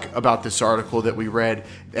suck about this article that we read,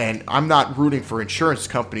 and I'm not rooting for insurance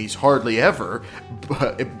companies hardly ever,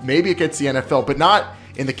 but maybe it gets the NFL, but not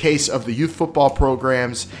in the case of the youth football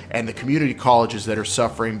programs and the community colleges that are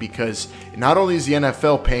suffering, because not only is the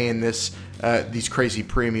NFL paying these crazy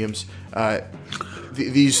premiums,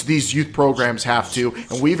 these youth programs have to.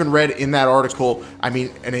 And we even read in that article, a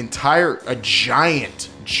giant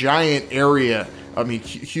area,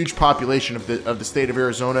 huge population of the state of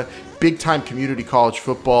Arizona, big-time community college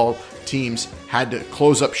football teams had to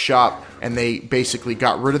close up shop, and they basically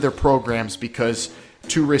got rid of their programs because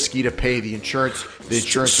too risky to pay the insurance. The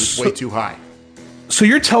insurance is way too high. So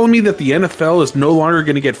you're telling me that the NFL is no longer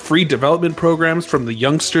going to get free development programs from the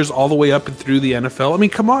youngsters all the way up and through the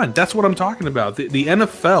NFL? Come on, that's what I'm talking about. The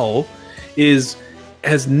NFL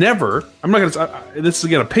has never. I'm not going to. This is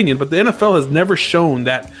again opinion, but the NFL has never shown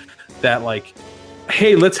that like,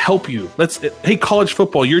 hey, let's help you. Hey, college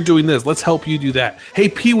football, you're doing this. Let's help you do that. Hey,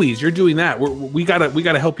 Pee-wees, you're doing that. We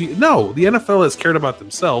gotta help you. No, the NFL has cared about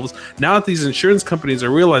themselves. Now that these insurance companies are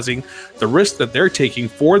realizing the risk that they're taking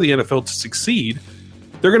for the NFL to succeed,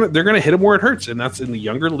 they're gonna hit them where it hurts, and that's in the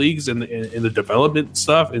younger leagues, in the development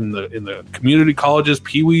stuff, in the community colleges,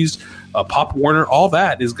 Pee-wees, Pop Warner. All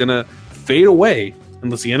that is gonna fade away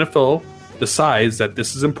unless the NFL decides that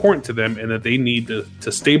this is important to them and that they need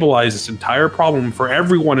to stabilize this entire problem for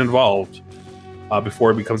everyone involved before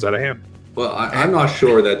it becomes out of hand. Well, I'm not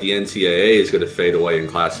sure that the NCAA is going to fade away and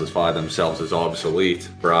classify themselves as obsolete,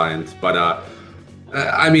 Brian. But,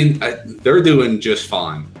 they're doing just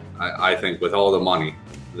fine, I think, with all the money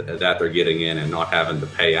that they're getting in and not having to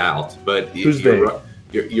pay out. But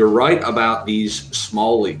you're right about these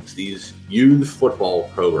small leagues, these youth football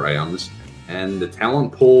programs, and the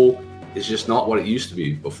talent pool is just not what it used to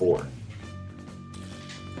be before.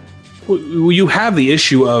 Well, you have the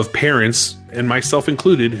issue of parents, and myself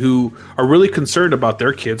included, who are really concerned about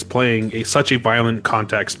their kids playing such a violent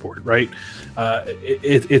contact sport, right?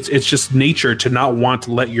 It's just nature to not want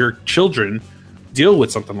to let your children deal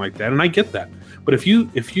with something like that, and I get that. But if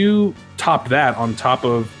you top that on top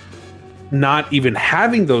of not even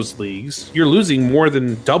having those leagues, you're losing more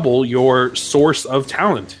than double your source of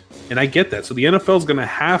talent. And I get that. So the NFL is going to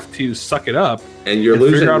have to suck it up and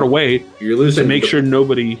figure out a way to make sure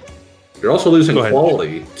nobody. You're also losing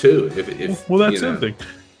quality too. Well, that's the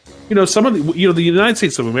thing. Some of the United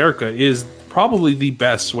States of America is probably the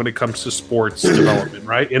best when it comes to sports development,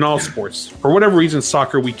 right? In all sports, for whatever reason,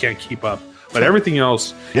 soccer we can't keep up, but everything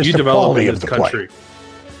else you develop in this country.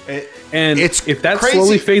 And if that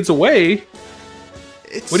slowly fades away.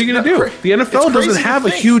 What are you going to do? The NFL doesn't have a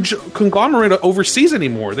huge conglomerate overseas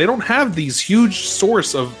anymore. They don't have these huge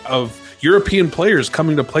source of European players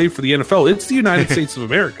coming to play for the NFL. It's the United States of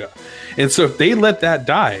America. And so if they let that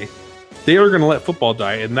die, they are going to let football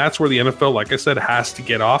die. And that's where the NFL, like I said, has to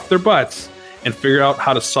get off their butts and figure out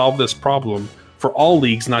how to solve this problem for all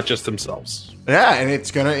leagues, not just themselves. Yeah, and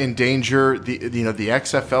it's going to endanger the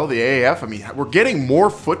XFL, the AAF. We're getting more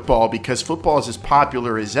football because football is as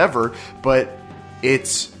popular as ever, but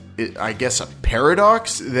it's, I guess, a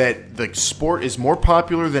paradox that the sport is more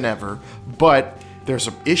popular than ever, but there's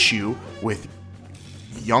an issue with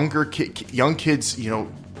young kids,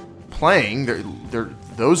 playing.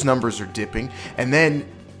 Those numbers are dipping, and then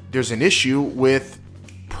there's an issue with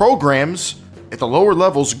programs at the lower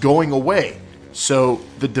levels going away. So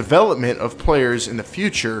the development of players in the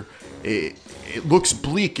future, it looks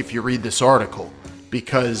bleak if you read this article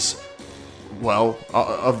because,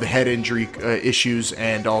 of the head injury issues,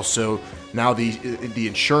 and also now the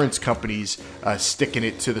insurance companies sticking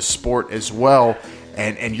it to the sport as well.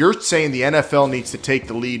 And you're saying the NFL needs to take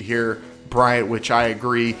the lead here, Bryant, which I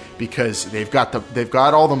agree, because they've got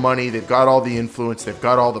all the money, they've got all the influence, they've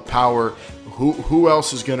got all the power. Who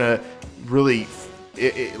else is gonna really?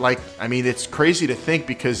 It's crazy to think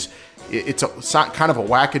because it's kind of a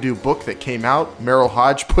wackadoo book that came out. Merrill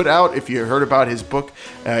Hodge put out, if you heard about his book,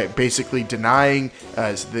 basically denying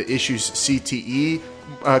the issues CTE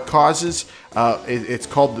causes. It's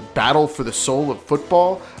called The Battle for the Soul of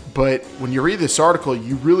Football. But when you read this article,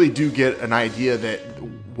 you really do get an idea that,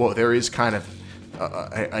 there is kind of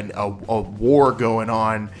a war going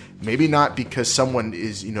on. Maybe not because someone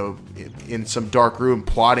is, in some dark room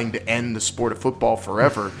plotting to end the sport of football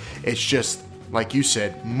forever. It's just, like you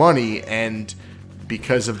said, money and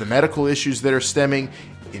because of the medical issues that are stemming.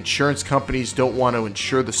 Insurance companies don't want to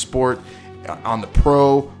insure the sport on the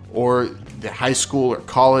pro or the high school or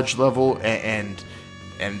college level, and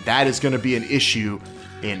that is going to be an issue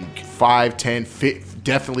in 5, 10,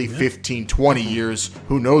 definitely 15, 20 years.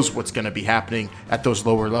 Who knows what's going to be happening at those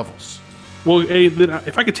lower levels. Well,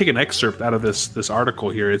 if I could take an excerpt out of this article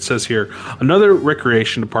here, it says here, another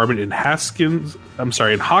recreation department in Hawkins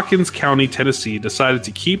County, Tennessee, decided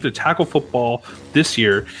to keep the tackle football this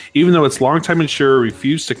year, even though its longtime insurer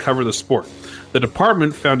refused to cover the sport. The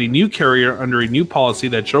department found a new carrier under a new policy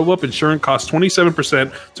that drove up insurance costs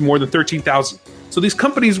 27% to more than $13,000. So these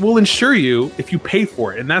companies will insure you if you pay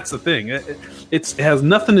for it, and that's the thing. It has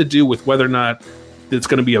nothing to do with whether or not it's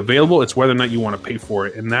going to be available. It's whether or not you want to pay for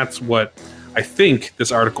it, and that's what I think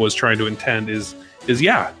this article is trying to intend. Is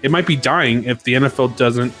it might be dying if the NFL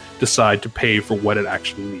doesn't decide to pay for what it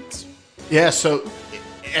actually needs. Yeah. So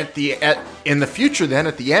in the future, then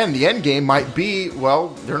at the end game might be, well,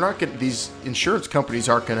 they're not going. These insurance companies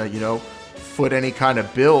aren't going to foot any kind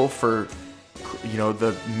of bill for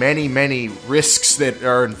the many risks that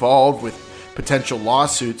are involved with potential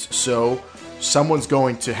lawsuits. So someone's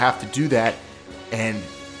going to have to do that. And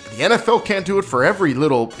the NFL can't do it for every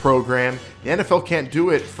little program. The NFL can't do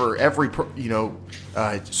it for every,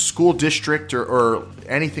 school district or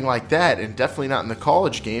anything like that, and definitely not in the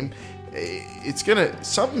college game. There's gonna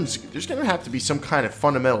have to be some kind of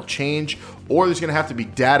fundamental change, or there's gonna have to be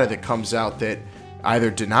data that comes out that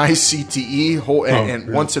either denies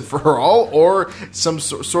CTE once and for all, or some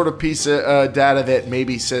sort of piece of data that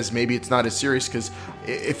maybe says maybe it's not as serious. Because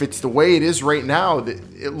if it's the way it is right now,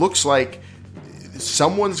 it looks like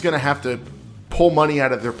someone's going to have to pull money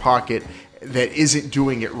out of their pocket that isn't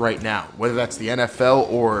doing it right now, whether that's the NFL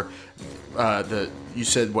or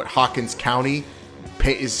Hawkins County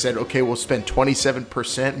said, okay, we'll spend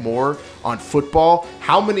 27% more on football.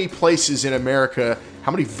 How many places in America,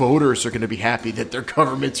 how many voters are going to be happy that their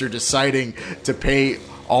governments are deciding to pay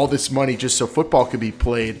all this money just so football could be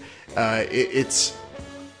played? It's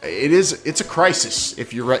a crisis.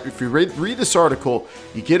 If you read this article,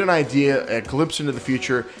 you get an idea, a glimpse into the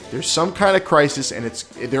future. There's some kind of crisis, and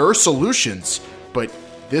there are solutions, but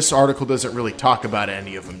this article doesn't really talk about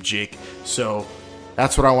any of them, Jake. So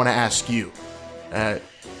that's what I want to ask you.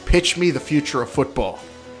 Pitch me the future of football.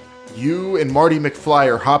 You and Marty McFly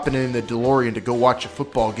are hopping in the DeLorean to go watch a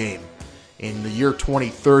football game in the year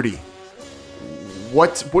 2030.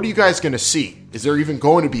 What are you guys going to see? Is there even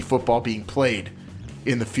going to be football being played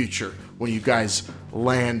in the future when you guys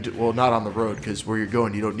land? Well, not on the road, because where you're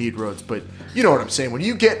going, you don't need roads, but you know what I'm saying. When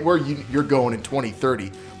you get where you're going in 2030,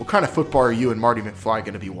 what kind of football are you and Marty McFly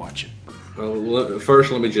going to be watching? Well,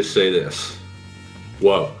 first, let me just say this.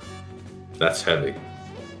 Whoa, that's heavy.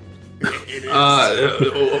 It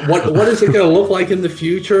is. What is it going to look like in the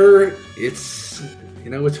future? It's it's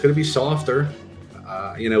going to be softer.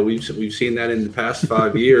 We've seen that in the past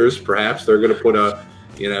 5 years. Perhaps they're going to put a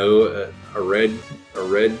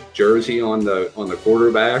red jersey on the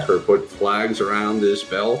quarterback, or put flags around his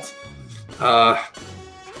belt.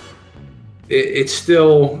 It's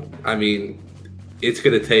still, it's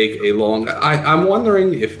going to take a long. I'm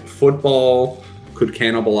wondering if football could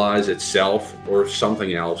cannibalize itself, or if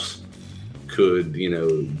something else could,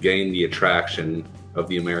 gain the attraction of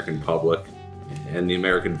the American public and the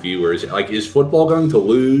American viewers. Like, is football going to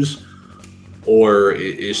lose, or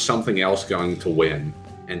is something else going to win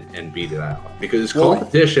and beat it out? Because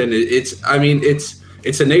competition, it's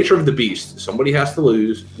the nature of the beast. Somebody has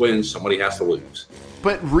to win, somebody has to lose.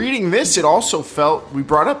 But reading this, it also felt, we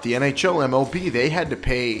brought up the NHL, MLB, they had to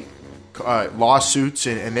pay lawsuits,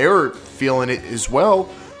 and they were feeling it as well.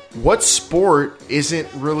 What sport isn't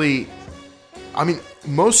really...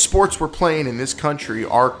 most sports we're playing in this country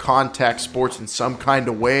are contact sports in some kind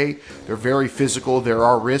of way. They're very physical. There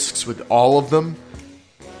are risks with all of them.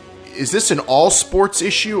 Is this an all sports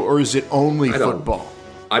issue, or is it only football?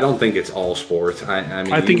 I don't think it's all sports.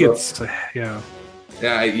 I think it's yeah.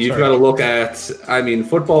 Yeah, you've got to look at.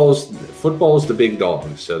 Football's the big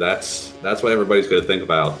dog, so that's what everybody's going to think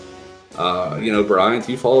about. Brian,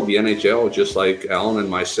 you followed the NHL just like Alan and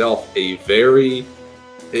myself.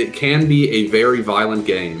 It can be a very violent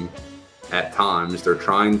game at times. They're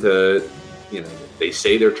trying to, they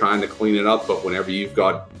say they're trying to clean it up, but whenever you've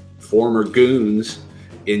got former goons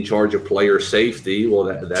in charge of player safety, well,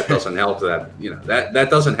 that doesn't help. That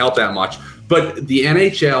doesn't help that much. But the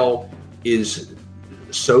NHL is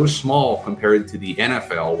so small compared to the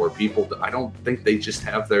NFL, where people, I don't think they just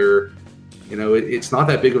have their, it's not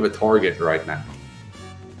that big of a target right now.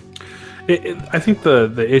 I think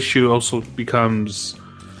the issue also becomes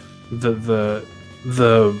the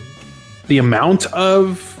the amount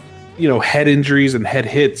of head injuries and head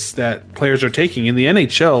hits that players are taking in the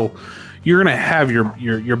NHL, you're going to have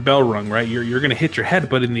your bell rung, right? You're going to hit your head.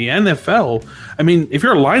 But in the NFL, I mean, if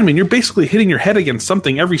you're a lineman, you're basically hitting your head against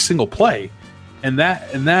something every single play. And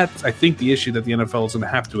that's, I think, the issue that the NFL is going to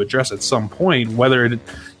have to address at some point, whether it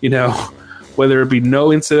be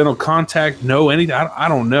no incidental contact, no anything, I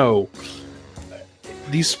don't know.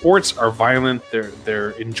 These sports are violent.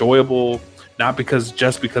 They're enjoyable, not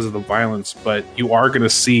just because of the violence, but you are going to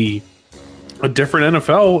see a different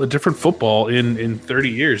NFL, a different football in 30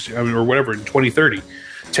 years, or whatever, in 2030,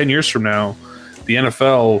 10 years from now, the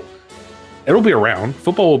NFL, it'll be around.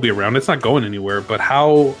 Football will be around. It's not going anywhere. But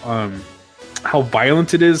how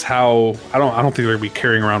violent it is, I don't think they're going to be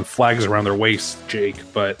carrying around flags around their waist, Jake.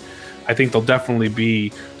 But I think there'll definitely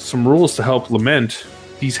be some rules to help lament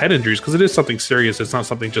these head injuries, because it is something serious. It's not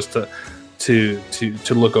something just to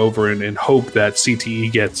look over and hope that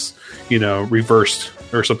CTE gets reversed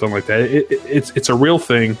or something like that. It's a real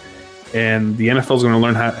thing, and the NFL is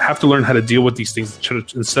going to have to learn how to deal with these things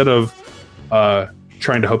instead of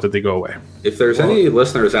trying to hope that they go away. If there's any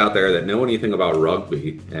listeners out there that know anything about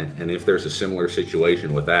rugby, and if there's a similar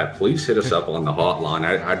situation with that, please hit us up on the hotline.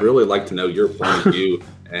 I'd really like to know your point of view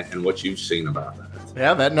and what you've seen about that.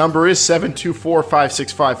 Yeah, that number is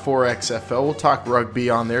 724-5654-XFL. We'll talk rugby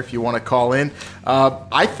on there if you want to call in.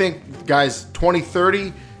 I think, guys,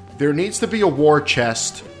 2030, there needs to be a war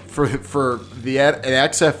chest for the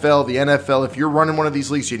XFL, the NFL. If you're running one of these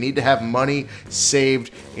leagues, you need to have money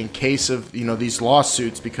saved in case of these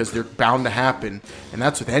lawsuits, because they're bound to happen. And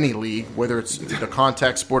that's with any league, whether it's the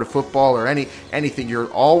contact sport of football or anything. You're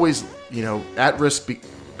always at risk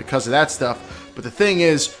because of that stuff. But the thing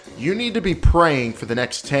is, you need to be praying for the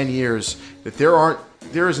next 10 years that there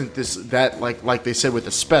isn't like they said with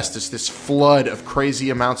asbestos, this flood of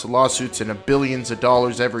crazy amounts of lawsuits and billions of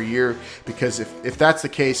dollars every year. Because if that's the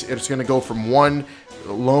case, it's going to go from one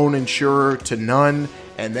loan insurer to none,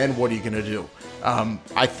 and then what are you going to do?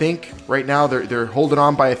 I think right now they're holding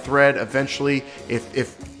on by a thread. Eventually,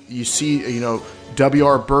 if you see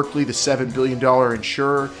W.R. Berkeley, the $7 billion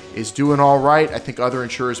insurer, is doing all right, I think other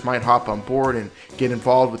insurers might hop on board and get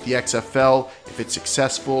involved with the XFL. If it's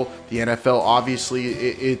successful, the NFL, obviously,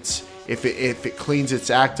 if it cleans its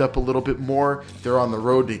act up a little bit more, they're on the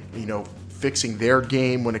road to fixing their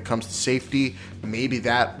game when it comes to safety. Maybe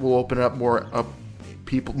that will open up more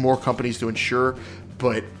companies to insure.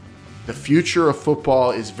 But the future of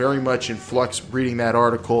football is very much in flux. Reading that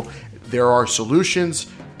article, there are solutions,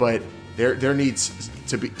 but there needs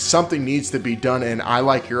to be something needs to be done. And I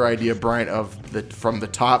like your idea, Brian, from the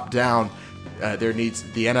top down. The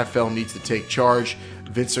NFL needs to take charge.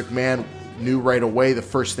 Vince McMahon knew right away the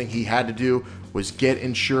first thing he had to do was get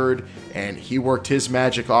insured, and he worked his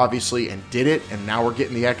magic, obviously, and did it. And now we're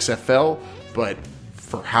getting the XFL. But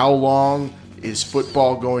for how long is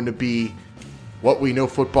football going to be what we know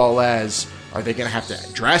football as? Are they going to have to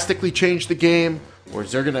drastically change the game? Or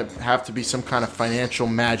is there going to have to be some kind of financial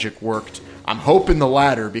magic worked? I'm hoping the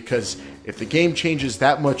latter, because if the game changes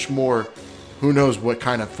that much more, who knows what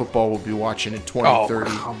kind of football we'll be watching in 2030.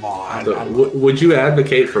 Oh, come on. So, would you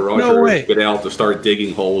advocate for Roger Goodell to start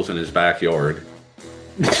digging holes in his backyard?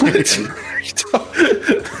 Just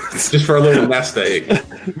for a little nest egg.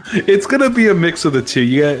 It's going to be a mix of the two.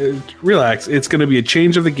 You got relax. It's going to be a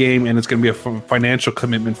change of the game, and it's going to be a financial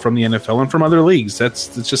commitment from the NFL and from other leagues. It's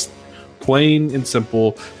just plain and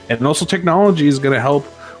simple. And also technology is going to help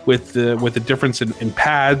with the difference in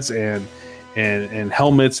pads and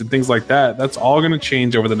helmets and things like that. That's all going to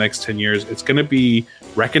change over the next 10 years. It's going to be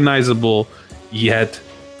recognizable, yet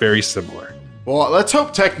very similar. Well, let's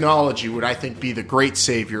hope technology would, I think, be the great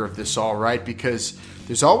savior of this all, right? Because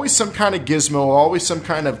there's always some kind of gizmo, always some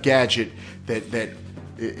kind of gadget that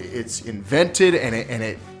it's invented and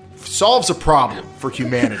it solves a problem for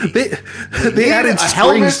humanity. They added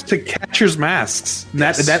strings to catchers' masks.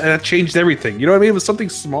 Yes. That changed everything. You know what I mean? It was something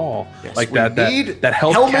small like that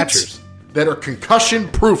helped catchers. That are concussion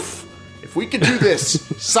proof. If we can do this,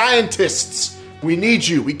 scientists, we need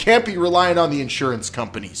you. We can't be relying on the insurance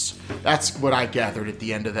companies. That's what I gathered at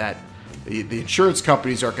the end of that. The insurance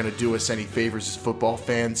companies aren't going to do us any favors as football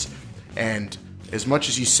fans. And as much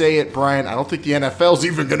as you say it, Brian, I don't think the NFL's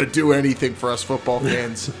even going to do anything for us football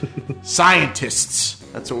fans. Scientists.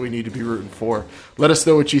 That's what we need to be rooting for. Let us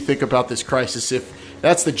know what you think about this crisis. If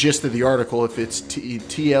that's the gist of the article, if it's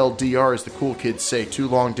TLDR, as the cool kids say, too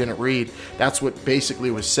long didn't read, that's what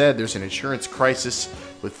basically was said. There's an insurance crisis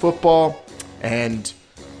with football, and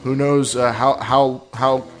who knows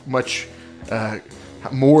how much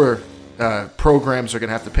more programs are going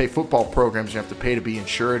to have to pay, football programs are going to have to pay to be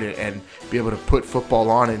insured and be able to put football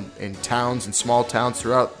on in towns and small towns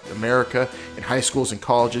throughout America, in high schools and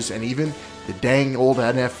colleges, and even the dang old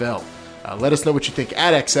NFL. Let us know what you think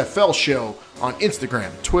at XFL Show on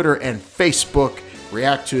Instagram, Twitter, and Facebook.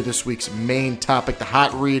 React to this week's main topic, the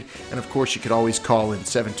hot read. And, of course, you could always call in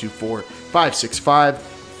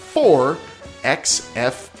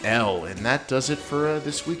 724-565-4XFL. And that does it for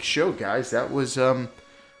this week's show, guys. That was,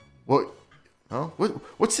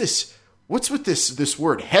 what's this? What's with this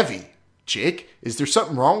word heavy, Jake? Is there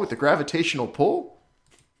something wrong with the gravitational pull?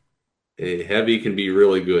 Heavy can be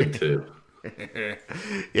really good, too.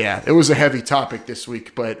 Yeah, it was a heavy topic this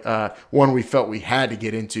week, but one we felt we had to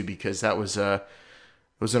get into because that was it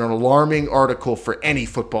was an alarming article for any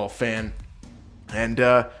football fan. And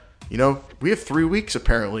we have 3 weeks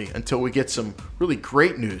apparently until we get some really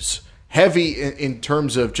great news. Heavy in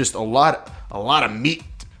terms of just a lot of meat,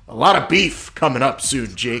 a lot of beef coming up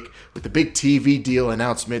soon, Jake, with the big TV deal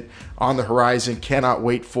announcement on the horizon. Cannot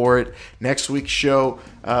wait for it. Next week's show,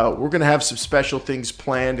 we're going to have some special things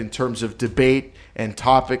planned in terms of debate and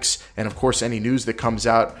topics, and of course any news that comes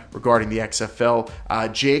out regarding the XFL.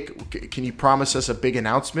 Jake, can you promise us a big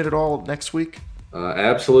announcement at all next week?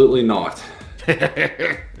 Absolutely not.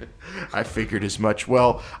 I figured as much.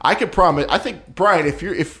 Well, I can promise. I think, Brian, if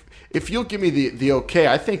you'll give me the okay,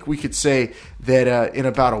 I think we could say that in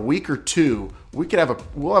about a week or two, we'll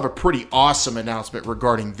have a pretty awesome announcement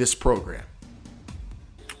regarding this program.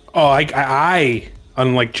 Oh, I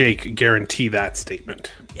unlike Jake, guarantee that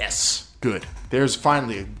statement. Yes, good. There's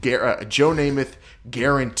finally a Joe Namath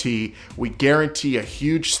guarantee. We guarantee a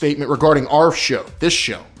huge statement regarding our show, this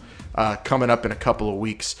show, coming up in a couple of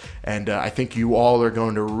weeks. And I think you all are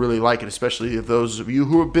going to really like it, especially those of you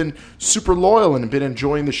who have been super loyal and have been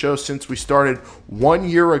enjoying the show since we started 1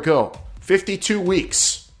 year ago. 52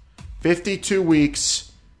 weeks. 52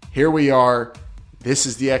 weeks. Here we are. This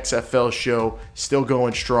is the XFL Show, still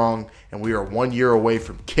going strong, and we are 1 year away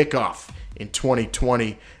from kickoff in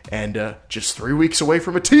 2020 and just 3 weeks away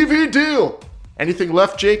from a TV deal. Anything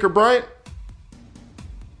left, Jake or Bryant?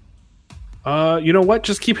 You know what?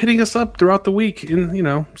 Just keep hitting us up throughout the week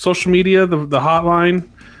in social media, the hotline.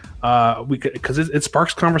 Because it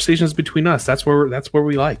sparks conversations between us. That's where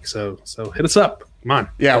we like. So hit us up. Come on.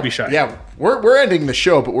 Yeah, don't be shy. Yeah, we're ending the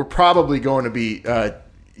show, but we're probably going to be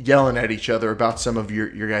yelling at each other about some of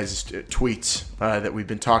your guys' tweets that we've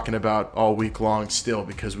been talking about all week long still,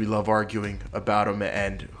 because we love arguing about them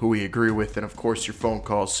and who we agree with, and of course your phone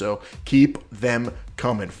calls. So keep them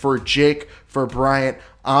coming. For Jake, for Bryant,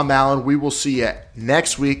 I'm Alan. We will see you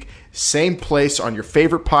next week, same place on your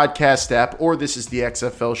favorite podcast app, or this is the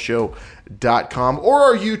XFLshow.com or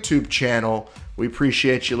our YouTube channel. We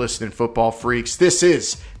appreciate you listening, football freaks. This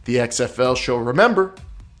is the XFL Show. Remember,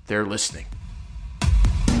 they're listening.